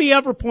 nobody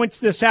ever points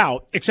this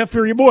out except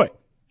for your boy,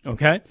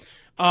 okay?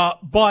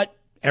 But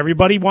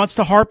everybody wants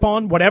to harp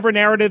on whatever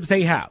narratives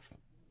they have.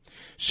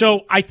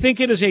 So I think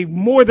it is a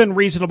more than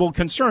reasonable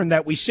concern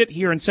that we sit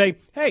here and say,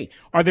 hey,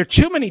 are there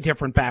too many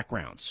different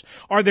backgrounds?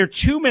 Are there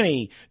too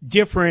many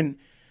different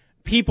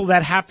people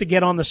that have to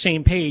get on the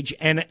same page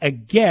and,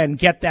 again,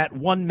 get that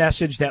one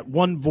message, that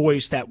one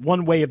voice, that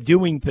one way of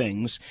doing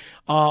things?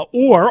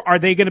 Or are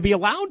they going to be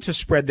allowed to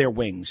spread their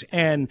wings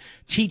and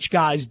teach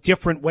guys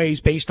different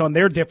ways based on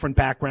their different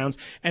backgrounds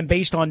and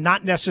based on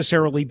not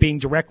necessarily being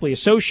directly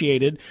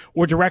associated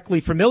or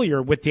directly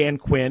familiar with Dan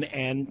Quinn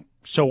and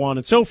so on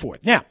and so forth?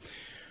 Now,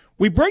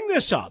 we bring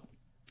this up,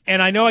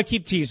 and I know I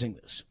keep teasing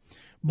this,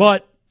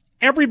 but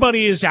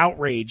everybody is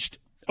outraged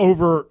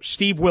over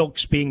Steve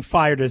Wilks being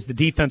fired as the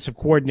defensive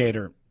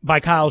coordinator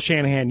by Kyle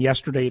Shanahan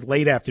yesterday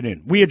late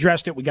afternoon. We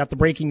addressed it. We got the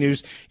breaking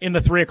news in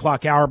the 3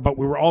 o'clock hour, but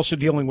we were also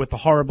dealing with the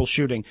horrible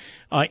shooting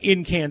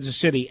in Kansas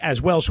City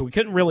as well, so we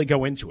couldn't really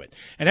go into it.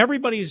 And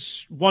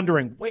everybody's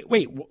wondering,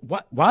 wait,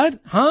 what?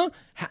 Huh?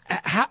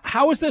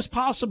 How is this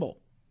possible?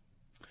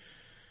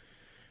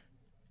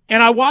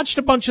 And I watched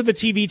a bunch of the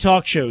TV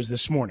talk shows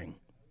this morning,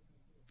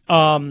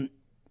 the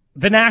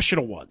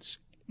national ones,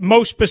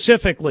 most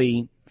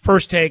specifically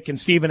First Take and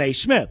Stephen A.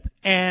 Smith.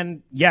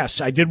 And, yes,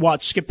 I did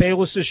watch Skip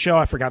Bayless's show.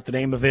 I forgot the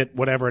name of it,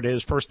 whatever it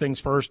is, First Things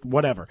First,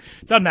 whatever.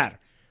 Doesn't matter,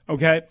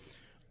 okay?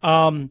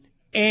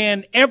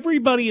 And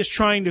everybody is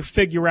trying to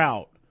figure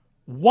out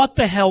what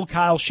the hell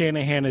Kyle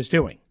Shanahan is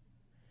doing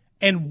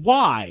and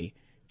why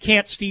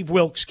can't Steve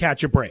Wilks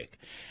catch a break.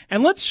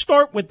 And let's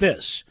start with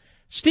this.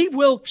 Steve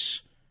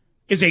Wilks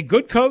is a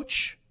good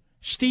coach.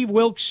 Steve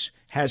Wilks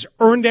has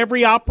earned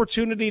every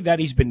opportunity that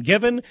he's been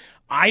given.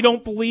 I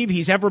don't believe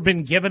he's ever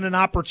been given an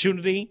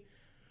opportunity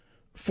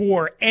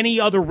for any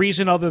other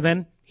reason other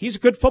than he's a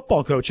good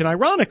football coach. And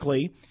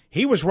ironically,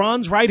 he was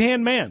Ron's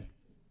right-hand man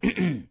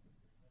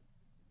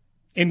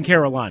in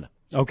Carolina.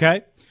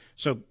 Okay?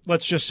 So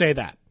let's just say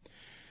that.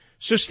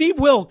 So Steve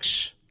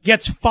Wilks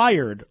gets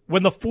fired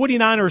when the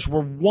 49ers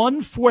were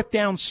 1 fourth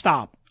down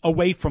stop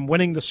away from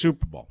winning the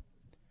Super Bowl.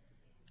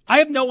 I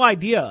have no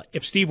idea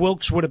if Steve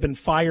Wilks would have been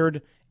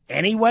fired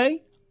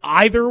anyway,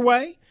 either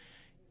way.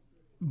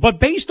 But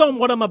based on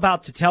what I'm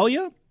about to tell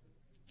you,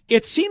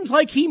 it seems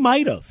like he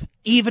might have,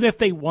 even if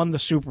they won the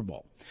Super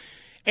Bowl.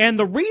 And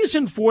the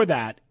reason for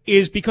that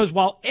is because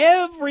while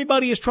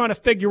everybody is trying to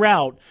figure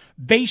out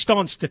based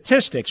on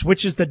statistics,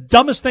 which is the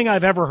dumbest thing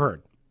I've ever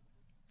heard,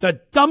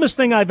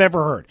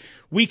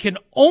 we can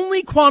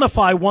only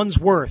quantify one's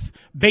worth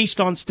based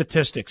on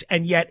statistics,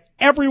 and yet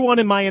everyone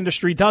in my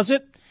industry does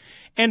it,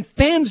 and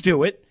fans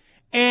do it,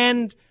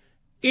 and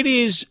it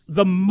is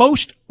the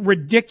most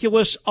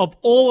ridiculous of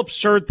all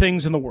absurd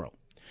things in the world.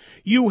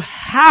 You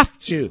have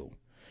to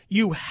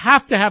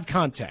have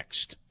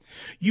context.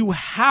 You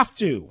have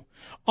to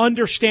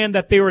understand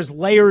that there is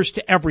layers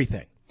to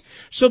everything.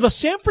 So the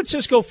San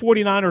Francisco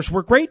 49ers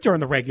were great during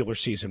the regular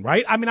season,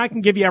 right? I mean, I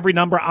can give you every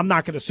number. I'm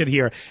not going to sit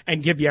here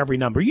and give you every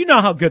number. You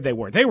know how good they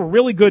were. They were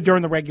really good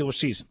during the regular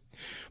season.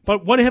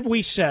 But what have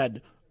we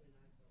said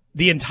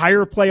the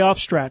entire playoff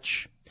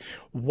stretch?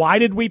 Why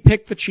did we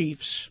pick the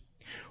Chiefs?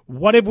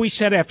 What have we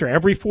said after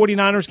every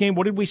 49ers game?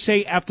 What did we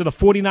say after the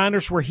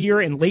 49ers were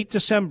here in late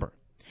December?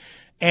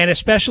 And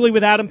especially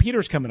with Adam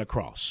Peters coming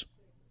across,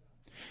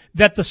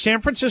 that the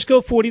San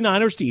Francisco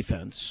 49ers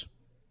defense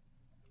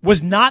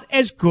was not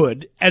as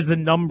good as the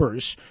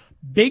numbers,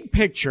 big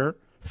picture,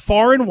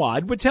 far and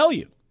wide, would tell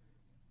you.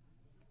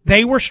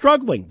 They were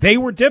struggling. They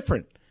were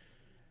different.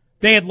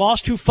 They had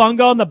lost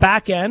Hufanga on the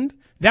back end.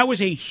 That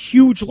was a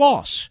huge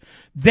loss.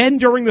 Then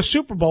during the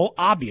Super Bowl,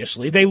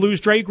 obviously, they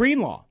lose Dre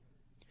Greenlaw.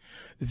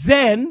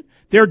 Then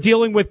they're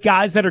dealing with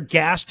guys that are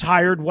gas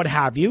tired, what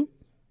have you,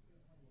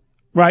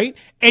 right?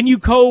 And you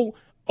go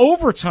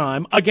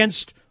overtime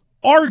against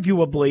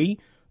arguably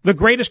the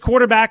greatest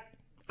quarterback,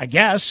 I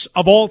guess,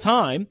 of all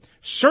time,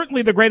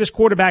 certainly the greatest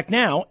quarterback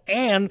now,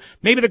 and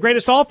maybe the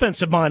greatest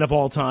offensive mind of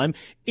all time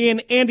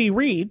in Andy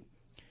Reid,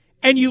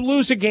 and you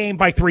lose a game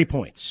by 3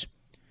 points.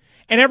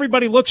 And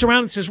everybody looks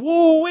around and says,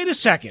 whoa, wait a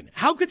second.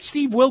 How could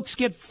Steve Wilks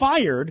get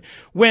fired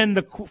when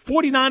the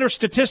 49ers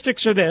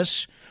statistics are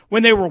this,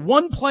 when they were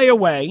one play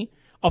away,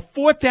 a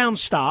fourth down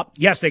stop?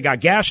 Yes, they got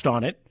gashed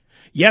on it.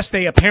 Yes,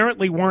 they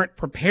apparently weren't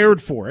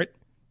prepared for it,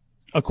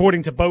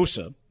 according to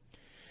Bosa.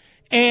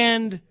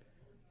 And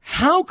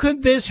how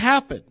could this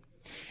happen?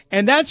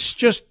 And that's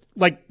just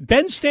like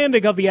Ben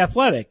Standig of The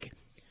Athletic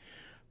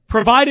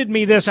provided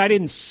me this. I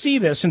didn't see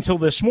this until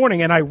this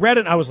morning, and I read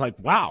it, and I was like,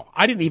 wow,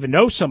 I didn't even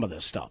know some of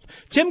this stuff.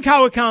 Tim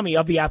Kawakami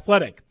of The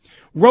Athletic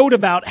wrote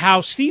about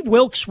how Steve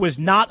Wilks was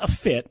not a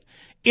fit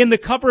in the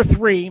Cover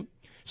 3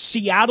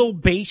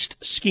 Seattle-based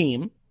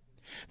scheme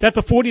that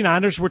the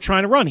 49ers were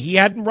trying to run. He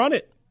hadn't run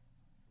it.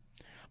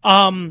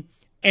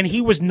 And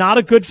he was not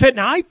a good fit.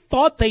 Now, I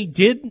thought they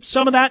did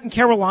some of that in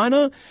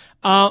Carolina,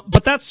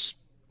 but that's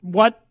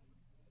what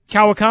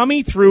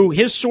Kawakami, through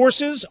his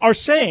sources, are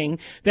saying,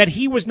 that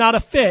he was not a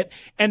fit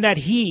and that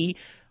he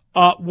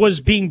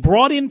was being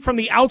brought in from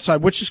the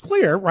outside, which is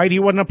clear, right? He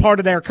wasn't a part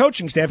of their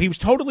coaching staff. He was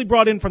totally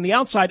brought in from the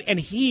outside, and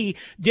he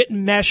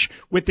didn't mesh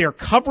with their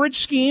coverage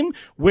scheme,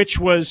 which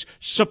was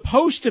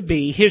supposed to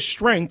be his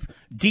strength,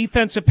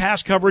 defensive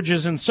pass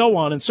coverages and so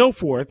on and so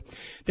forth,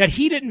 that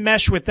he didn't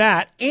mesh with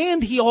that,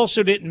 and he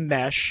also didn't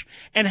mesh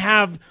and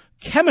have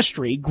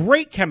chemistry,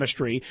 great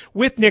chemistry,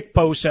 with Nick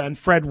Bosa and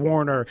Fred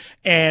Warner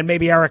and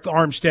maybe Eric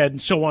Armstead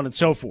and so on and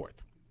so forth.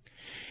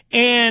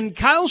 And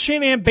Kyle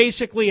Shanahan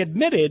basically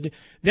admitted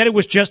that it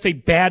was just a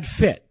bad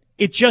fit.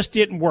 It just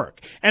didn't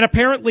work. And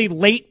apparently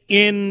late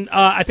in,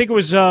 I think it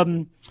was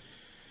in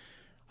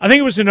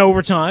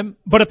overtime,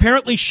 but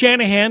apparently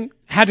Shanahan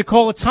had to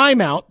call a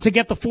timeout to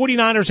get the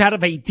 49ers out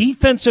of a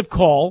defensive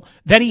call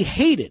that he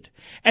hated.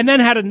 And then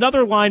had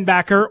another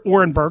linebacker,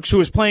 Oren Burks, who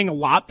was playing a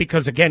lot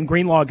because, again,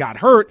 Greenlaw got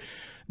hurt,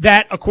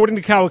 that, according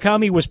to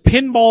Kawakami, was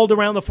pinballed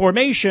around the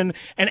formation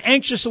and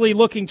anxiously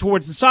looking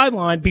towards the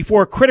sideline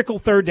before a critical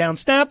third down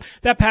snap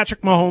that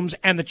Patrick Mahomes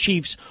and the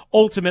Chiefs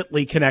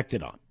ultimately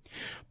connected on.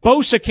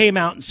 Bosa came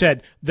out and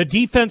said the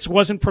defense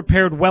wasn't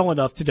prepared well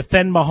enough to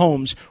defend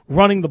Mahomes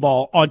running the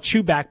ball on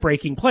two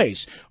back-breaking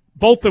plays,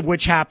 both of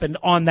which happened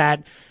on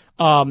that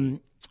on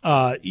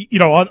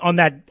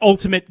that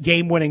ultimate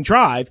game-winning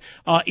drive,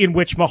 in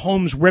which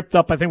Mahomes ripped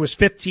up, I think it was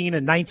 15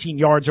 and 19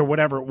 yards or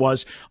whatever it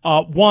was,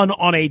 one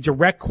on a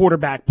direct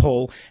quarterback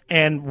pull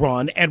and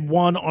run, and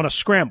one on a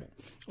scramble,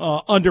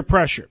 under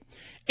pressure.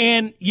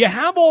 And you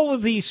have all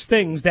of these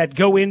things that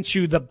go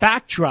into the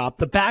backdrop,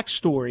 the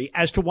backstory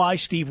as to why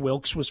Steve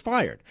Wilks was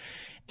fired.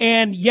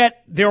 And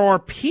yet there are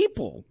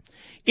people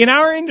in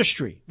our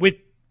industry with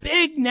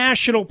big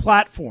national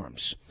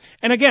platforms.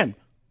 And again,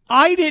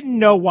 I didn't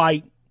know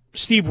why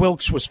Steve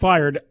Wilks was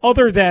fired,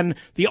 other than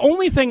the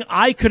only thing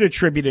I could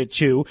attribute it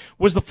to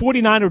was the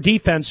 49er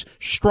defense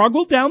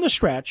struggled down the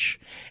stretch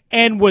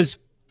and was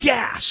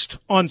gassed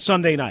on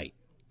Sunday night.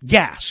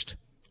 Gassed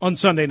on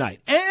Sunday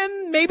night.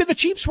 And maybe the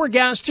Chiefs were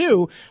gassed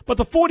too, but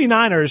the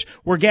 49ers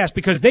were gassed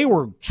because they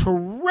were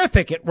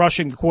terrific at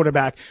rushing the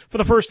quarterback for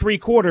the first 3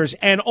 quarters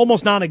and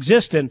almost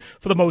non-existent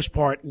for the most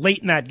part late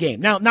in that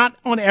game. Now, not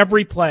on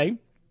every play,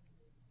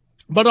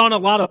 but on a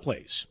lot of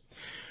plays.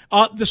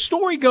 The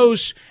story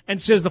goes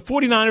and says the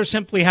 49ers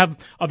simply have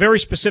a very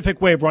specific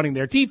way of running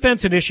their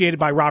defense, initiated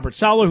by Robert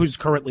Saleh, who's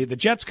currently the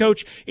Jets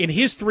coach, in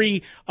his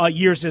 3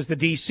 years as the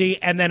DC.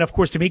 And then, of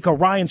course, D'Amico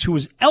Ryans, who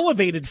was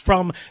elevated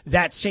from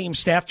that same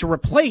staff to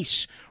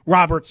replace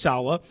Robert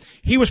Saleh.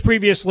 He was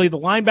previously the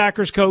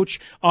linebackers coach,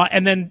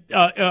 and then,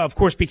 of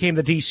course, became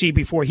the DC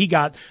before he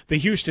got the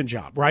Houston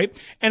job, right?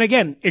 And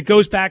again, it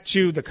goes back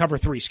to the cover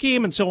 3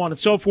 scheme and so on and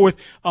so forth,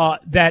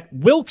 that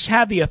Wilks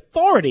had the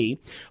authority,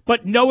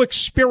 but no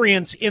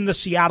experience in the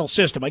Seattle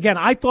system. Again,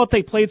 I thought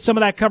they played some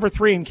of that cover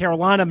 3 in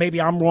Carolina.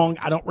 Maybe I'm wrong.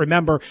 I don't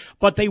remember,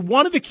 but they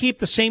wanted to keep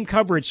the same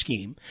coverage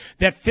scheme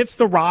that fits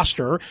the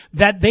roster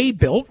that they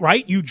built,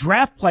 right? You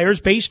draft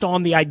players based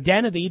on the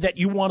identity that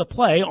you want to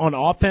play on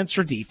offense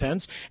or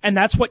defense, and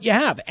that's what you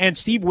have. And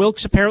Steve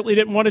Wilks apparently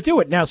didn't want to do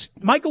it. Now,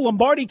 Michael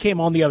Lombardi came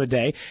on the other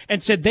day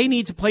and said they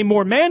need to play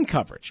more man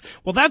coverage.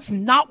 Well, that's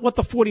not what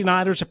the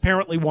 49ers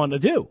apparently want to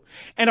do.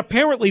 And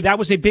apparently that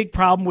was a big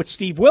problem with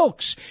Steve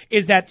Wilks,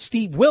 is that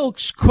Steve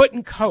Wilks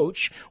couldn't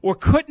coach or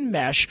couldn't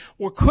mesh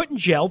or couldn't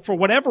gel for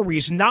whatever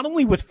reason, not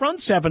only with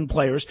front 7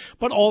 players,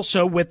 but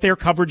also with their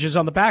coverages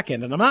on the back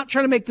end. And I'm not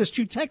trying to make this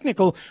too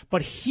technical,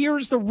 but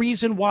here's the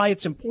reason why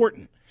it's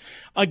important.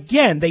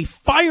 Again, they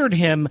fired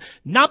him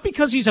not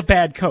because he's a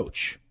bad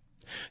coach,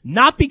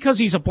 not because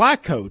he's a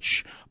black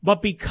coach,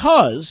 but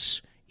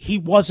because he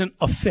wasn't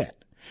a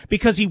fit,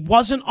 because he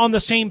wasn't on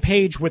the same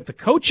page with the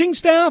coaching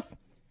staff,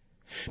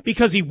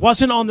 because he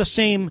wasn't on the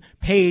same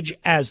page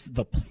as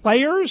the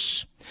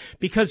players,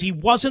 because he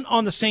wasn't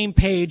on the same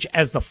page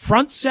as the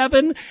front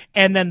 7,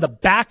 and then the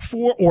back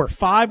 4 or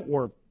 5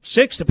 or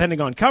 6, depending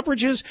on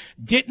coverages,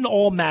 didn't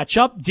all match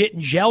up,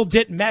 didn't gel,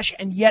 didn't mesh,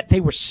 and yet they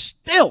were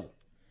still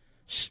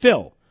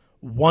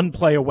 1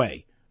 play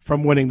away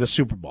from winning the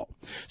Super Bowl.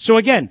 So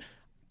again,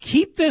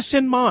 keep this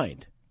in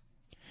mind,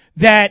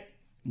 that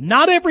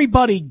not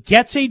everybody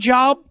gets a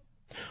job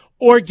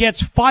or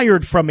gets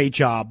fired from a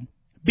job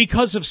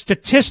because of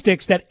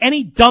statistics that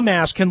any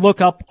dumbass can look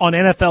up on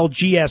NFL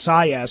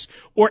GSIS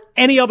or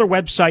any other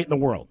website in the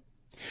world.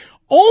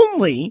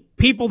 Only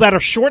people that are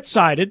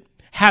short-sighted,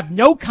 have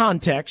no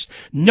context,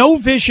 no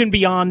vision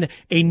beyond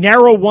a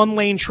narrow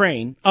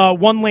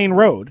one-lane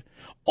road,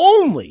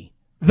 only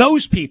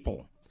those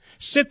people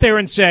sit there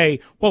and say,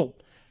 well,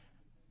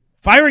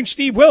 firing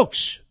Steve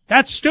Wilks,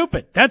 that's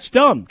stupid. That's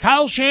dumb.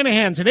 Kyle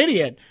Shanahan's an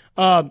idiot.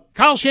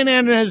 Kyle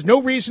Shanahan has no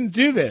reason to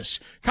do this.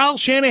 Kyle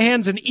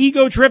Shanahan's an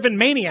ego-driven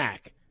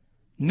maniac.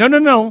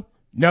 No.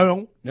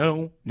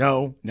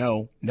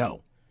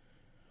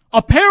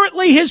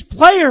 Apparently his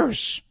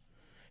players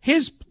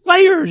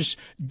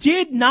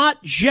did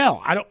not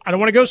gel. I don't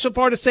want to go so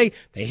far to say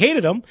they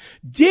hated him.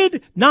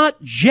 Did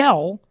not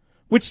gel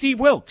with Steve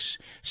Wilks.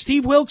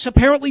 Steve Wilks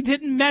apparently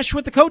didn't mesh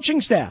with the coaching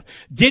staff,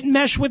 didn't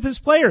mesh with his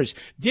players,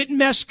 didn't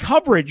mesh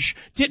coverage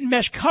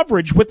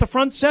with the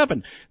front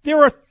 7.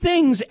 There are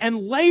things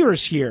and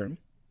layers here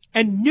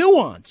and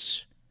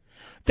nuance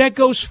that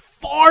goes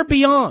far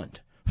beyond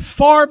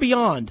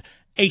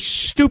a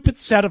stupid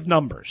set of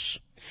numbers.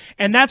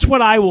 And that's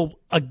what I will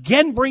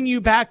again bring you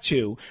back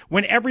to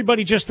when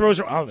everybody just throws,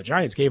 the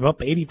Giants gave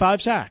up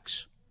 85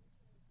 sacks.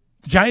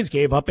 The Giants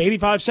gave up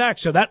 85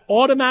 sacks. So that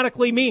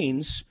automatically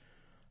means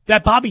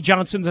that Bobby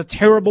Johnson's a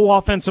terrible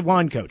offensive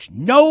line coach.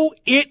 No,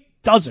 it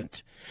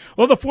doesn't.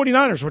 Well, the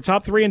 49ers were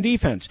top 3 in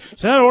defense.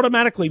 So that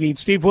automatically means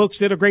Steve Wilks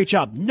did a great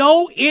job.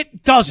 No,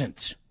 it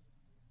doesn't.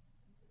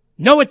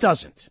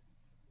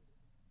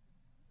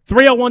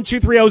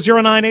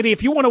 301-230-0980.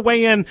 If you want to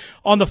weigh in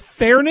on the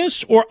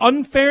fairness or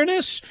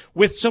unfairness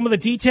with some of the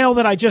detail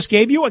that I just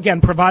gave you,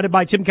 again, provided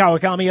by Tim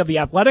Kawakami of The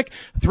Athletic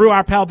through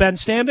our pal Ben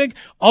Standig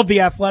of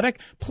The Athletic,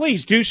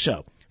 please do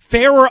so.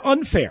 Fair or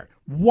unfair?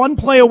 1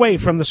 play away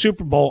from the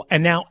Super Bowl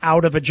and now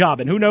out of a job.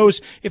 And who knows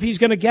if he's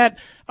going to get,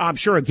 I'm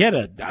sure,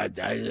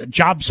 a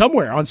job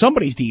somewhere on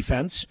somebody's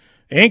defense.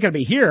 It ain't going to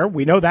be here.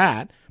 We know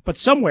that. But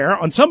somewhere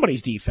on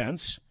somebody's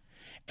defense.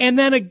 And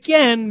then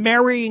again,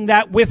 marrying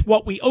that with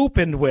what we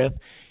opened with,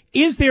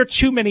 is there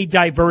too many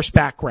diverse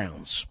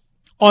backgrounds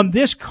on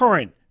this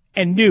current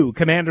and new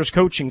Commanders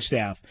coaching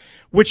staff,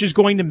 which is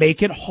going to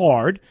make it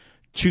hard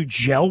to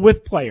gel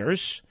with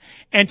players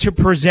and to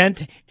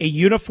present a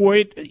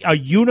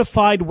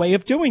unified way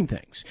of doing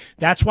things?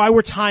 That's why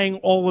we're tying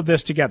all of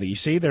this together. You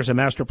see, there's a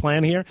master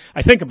plan here.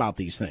 I think about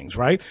these things,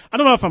 right? I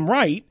don't know if I'm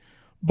right,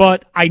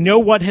 but I know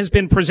what has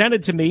been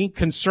presented to me,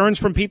 concerns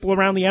from people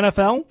around the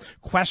NFL,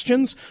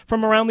 questions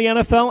from around the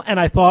NFL, and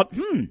I thought,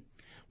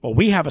 well,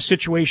 we have a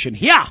situation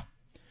here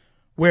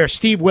where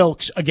Steve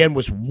Wilks, again,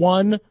 was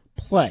 1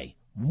 play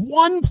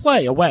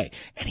away,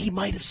 and he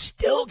might have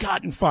still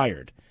gotten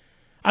fired.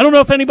 I don't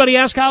know if anybody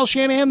asked Kyle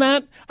Shanahan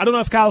that. I don't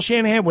know if Kyle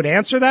Shanahan would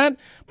answer that,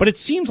 but it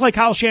seems like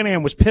Kyle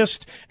Shanahan was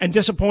pissed and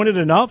disappointed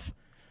enough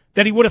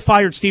that he would have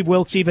fired Steve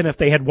Wilks even if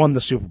they had won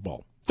the Super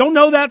Bowl. Don't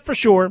know that for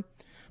sure,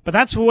 but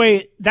that's the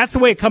way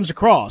it comes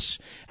across,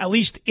 at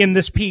least in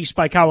this piece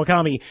by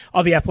Kawakami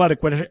of The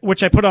Athletic,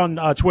 which I put on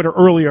Twitter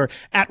earlier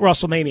at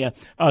WrestleMania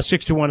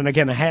 621. And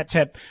again, a hat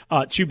tip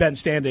to Ben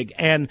Standig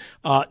and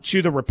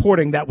to the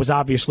reporting that was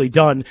obviously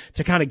done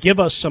to kind of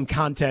give us some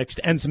context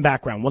and some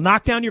background. We'll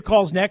knock down your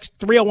calls next,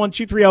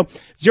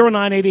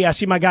 301-230-0980. I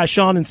see my guy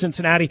Sean in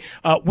Cincinnati.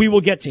 We will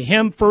get to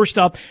him first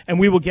up, and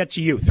we will get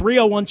to you.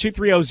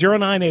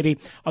 301-230-0980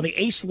 on the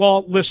Ace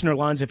Law listener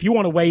lines. If you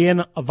want to weigh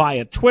in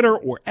via Twitter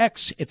or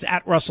X, it's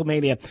at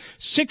WrestleMania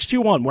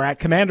 621. We're at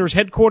Commander's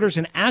headquarters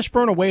in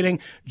Ashburn,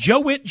 awaiting Joe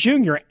Witt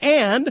Jr.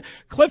 and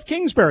Cliff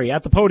Kingsbury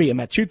at the podium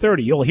at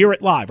 2:30. You'll hear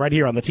it live right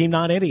here on the Team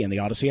 980 and the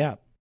Odyssey app.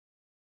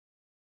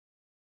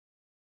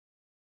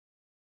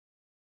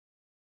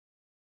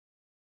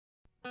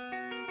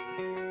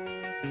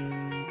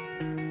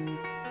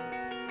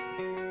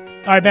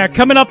 All right, Matt,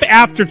 coming up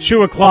after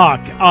 2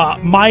 o'clock,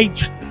 my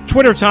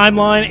Twitter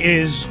timeline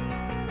is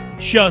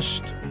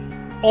just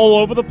all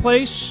over the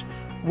place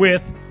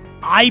with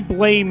I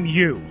blame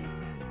you.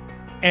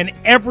 And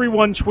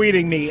everyone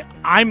tweeting me,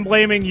 I'm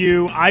blaming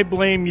you, I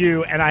blame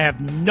you, and I have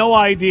no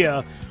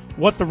idea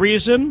what the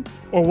reason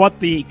or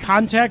what the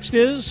context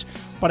is,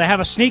 but I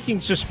have a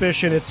sneaking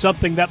suspicion it's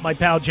something that my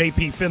pal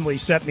JP Finley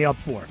set me up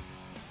for.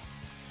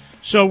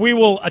 So we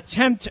will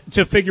attempt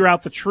to figure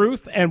out the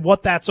truth and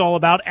what that's all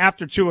about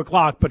after 2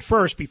 o'clock. But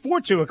first,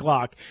 before 2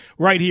 o'clock,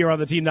 right here on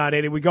the Team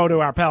 980, we go to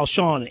our pal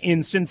Sean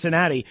in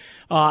Cincinnati,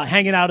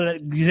 hanging out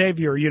at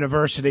Xavier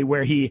University,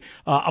 where he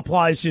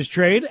applies his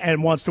trade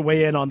and wants to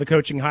weigh in on the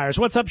coaching hires.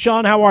 What's up,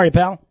 Sean? How are you,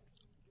 pal?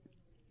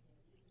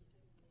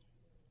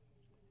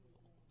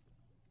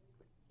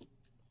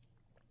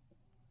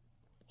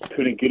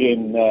 Couldn't get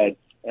in. I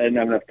didn't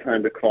have enough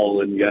time to call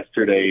in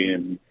yesterday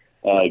and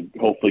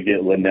hopefully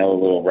get Linnell a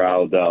little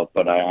riled up,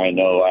 but I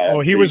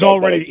know. He was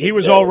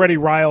already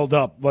riled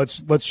up.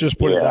 Let's just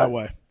put it that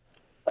way.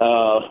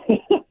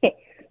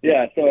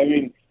 Yeah. So I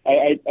mean,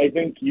 I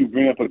think you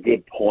bring up a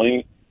good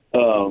point,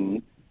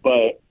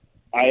 but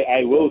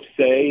I will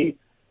say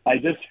I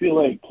just feel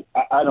like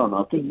I don't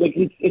know, because like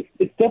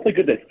it's definitely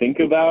good to think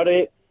about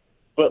it,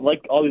 but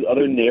like all these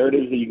other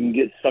narratives that you can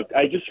get sucked,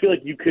 I just feel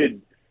like you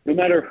could, no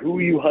matter who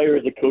you hire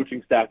as a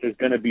coaching staff, there's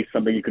going to be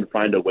something you can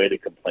find a way to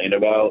complain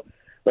about.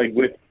 Like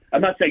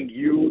I'm not saying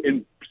you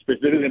in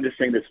specifically, I'm just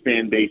saying this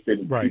fan base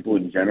and people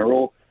in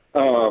general.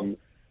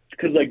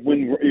 Because like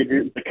when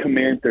the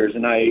Commanders,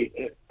 and I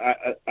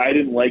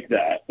didn't like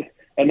that,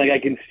 and like I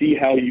can see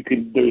how you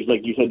can. There's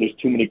like you said, there's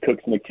too many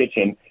cooks in the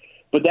kitchen,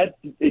 but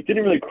it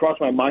didn't really cross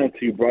my mind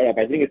until you brought it up.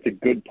 I think it's a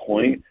good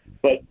point,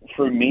 but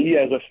for me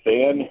as a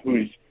fan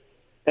who's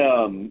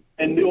and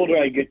the older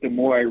I get, the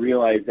more I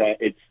realize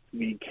that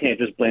we can't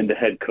just blame the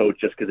head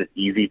coach just because it's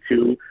easy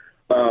to.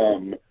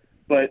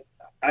 But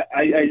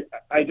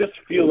I just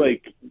feel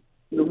like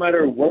no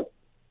matter what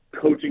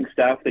coaching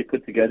staff they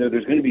put together,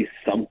 there's going to be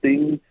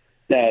something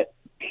that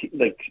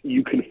like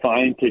you can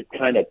find to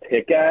kind of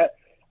pick at.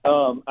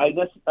 I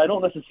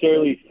don't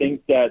necessarily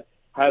think that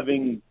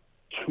having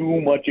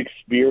too much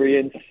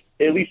experience,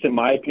 at least in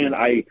my opinion,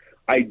 I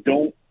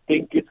don't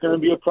think it's going to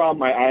be a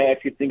problem. I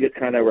actually think it's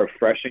kind of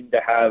refreshing to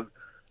have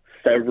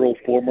several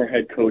former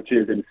head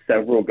coaches and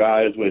several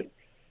guys with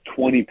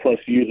 20-plus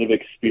years of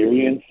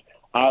experience.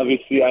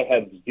 Obviously, I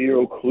have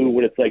zero clue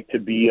what it's like to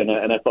be in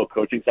an NFL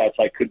coaching staff,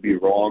 so I could be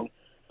wrong.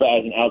 But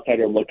as an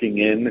outsider looking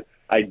in,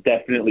 I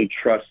definitely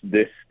trust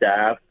this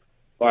staff,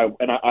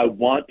 and I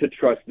want to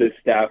trust this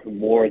staff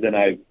more than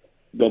and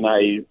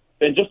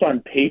just on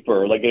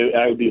paper. Like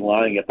I would be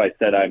lying if I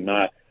said I'm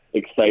not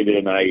excited,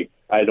 and I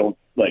don't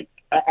like.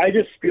 I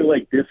just feel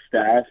like this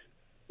staff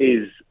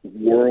is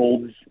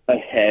worlds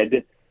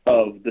ahead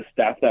of the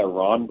staff that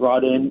Ron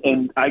brought in,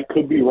 and I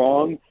could be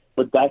wrong,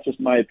 but that's just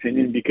my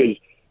opinion because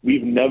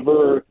we've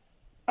never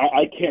 –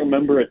 I can't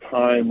remember a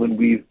time when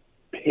we've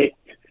picked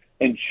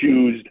and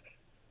choosed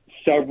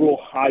several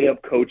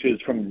high-up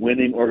coaches from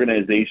winning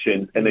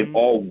organizations, and they've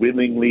all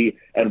willingly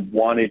and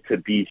wanted to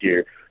be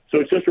here. So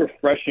it's just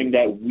refreshing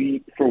that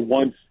we, for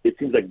once, it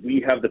seems like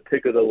we have the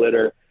pick of the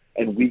litter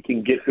and we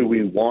can get who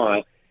we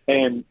want.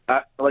 And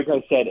like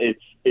I said,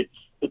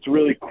 it's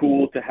really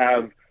cool to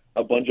have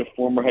a bunch of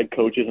former head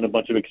coaches and a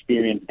bunch of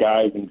experienced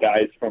guys and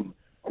guys from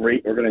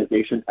great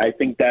organizations. I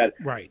think that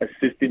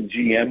assistant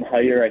GM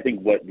hire, I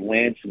think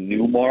Lance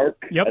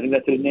Newmark, I think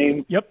that's his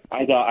name. Yep.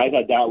 I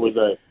thought that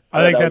was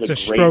I think that's a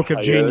stroke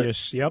of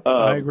genius. Yep,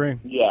 I agree.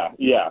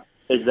 Yeah.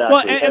 Exactly.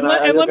 Well,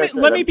 and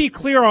let me be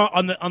clear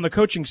on the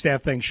coaching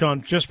staff thing,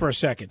 Sean, just for a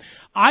second.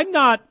 I'm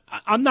not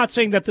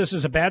saying that this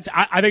is a bad.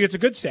 I think it's a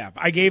good staff.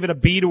 I gave it a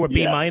B to a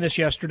B minus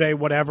yesterday.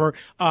 Whatever.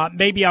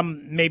 Maybe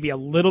I'm a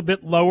little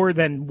bit lower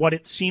than what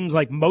it seems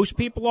like most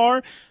people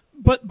are.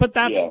 But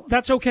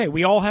that's okay.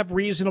 We all have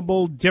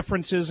reasonable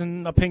differences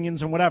and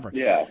opinions and whatever.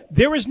 Yeah.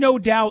 There is no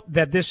doubt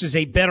that this is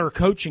a better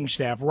coaching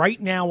staff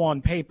right now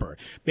on paper,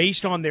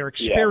 based on their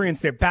experience,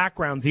 their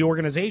backgrounds, the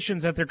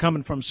organizations that they're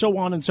coming from, so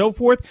on and so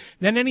forth,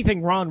 than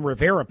anything Ron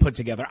Rivera put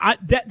together.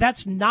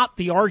 That's not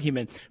the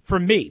argument for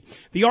me.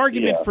 The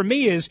argument for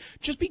me is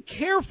just be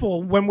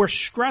careful when we're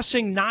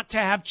stressing not to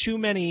have too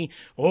many.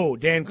 Oh,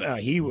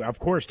 of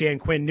course Dan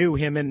Quinn knew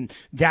him in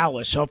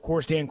Dallas. Of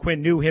course Dan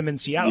Quinn knew him in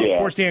Seattle. Of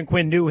course Dan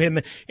Quinn knew him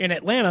in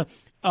Atlanta.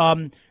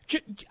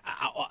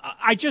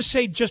 I just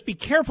say just be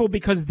careful,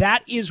 because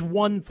that is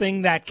one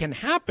thing that can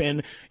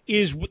happen,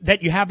 is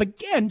that you have,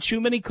 again,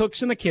 too many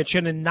cooks in the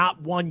kitchen and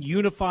not one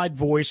unified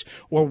voice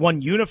or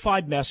one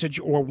unified message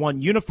or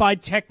one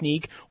unified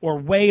technique or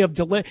way of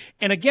delivery.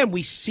 And again,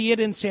 we see it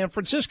in San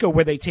Francisco,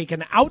 where they take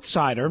an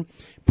outsider,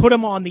 put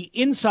him on the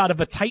inside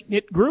of a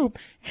tight-knit group,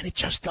 and it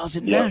just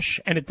doesn't mesh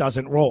and it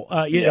doesn't roll.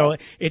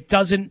 It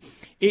doesn't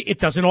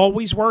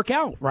always work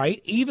out, right?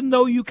 Even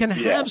though you can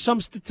have some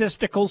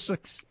statistical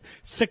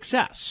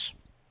success.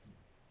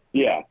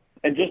 Yeah,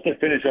 and just to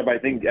finish up, I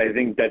think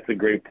that's a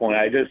great point.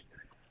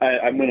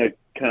 I'm going to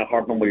kind of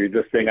harp on what you're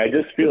just saying. I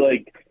just feel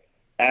like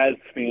as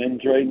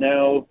fans right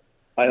now,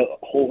 I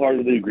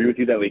wholeheartedly agree with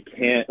you that we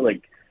can't,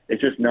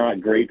 it's just not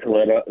great to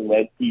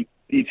let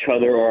each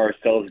other or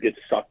ourselves get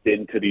sucked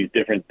into these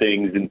different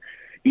things and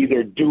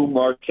either doom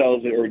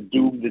ourselves or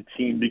doom the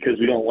team because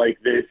we don't like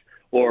this,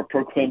 or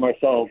proclaim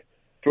ourselves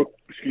Super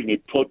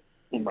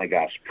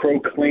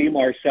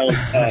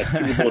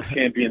Bowl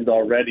champions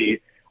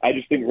already. I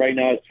just think right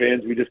now as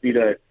fans, we just need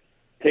to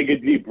take a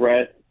deep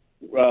breath,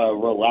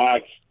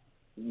 relax,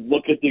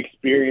 look at the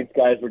experienced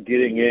guys we're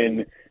getting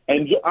in.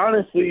 And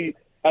honestly,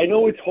 I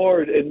know it's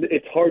hard, and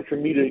it's hard for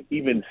me to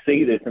even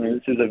say this. I mean,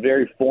 this is a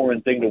very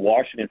foreign thing to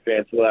Washington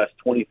fans for the last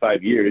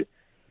 25 years.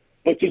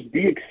 But just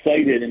be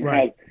excited and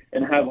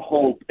have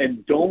hope,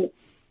 and don't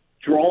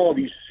draw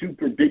these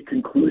super big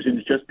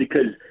conclusions just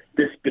because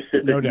this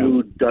specific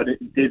mood doesn't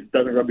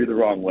rub you the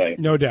wrong way.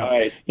 No doubt.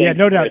 Right,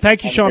 no doubt.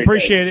 Thank you, Sean.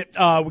 Appreciate it.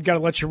 We got to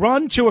let you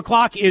run.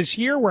 2:00 is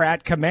here. We're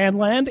at Command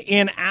Land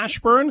in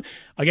Ashburn.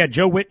 Again,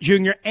 Joe Witt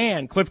Jr.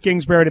 and Cliff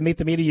Kingsbury to Meet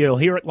the Media. You'll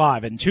hear it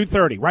live at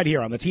 2:30 right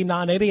here on the Team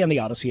 980 and the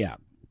Odyssey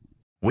app.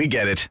 We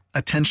get it.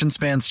 Attention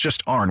spans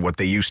just aren't what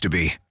they used to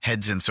be.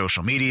 Heads in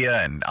social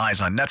media and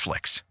eyes on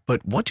Netflix.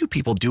 But what do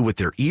people do with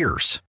their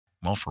ears?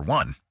 Well, for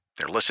one,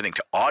 they're listening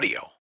to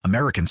audio.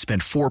 Americans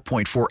spend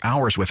 4.4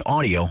 hours with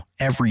audio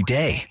every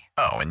day.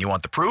 Oh, and you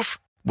want the proof?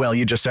 Well,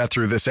 you just sat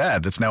through this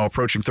ad that's now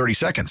approaching 30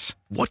 seconds.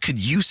 What could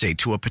you say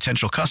to a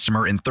potential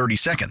customer in 30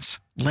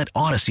 seconds? Let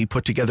Odyssey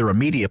put together a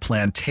media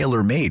plan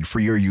tailor-made for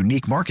your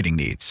unique marketing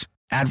needs.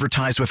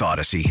 Advertise with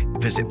Odyssey.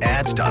 Visit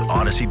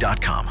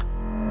ads.odyssey.com.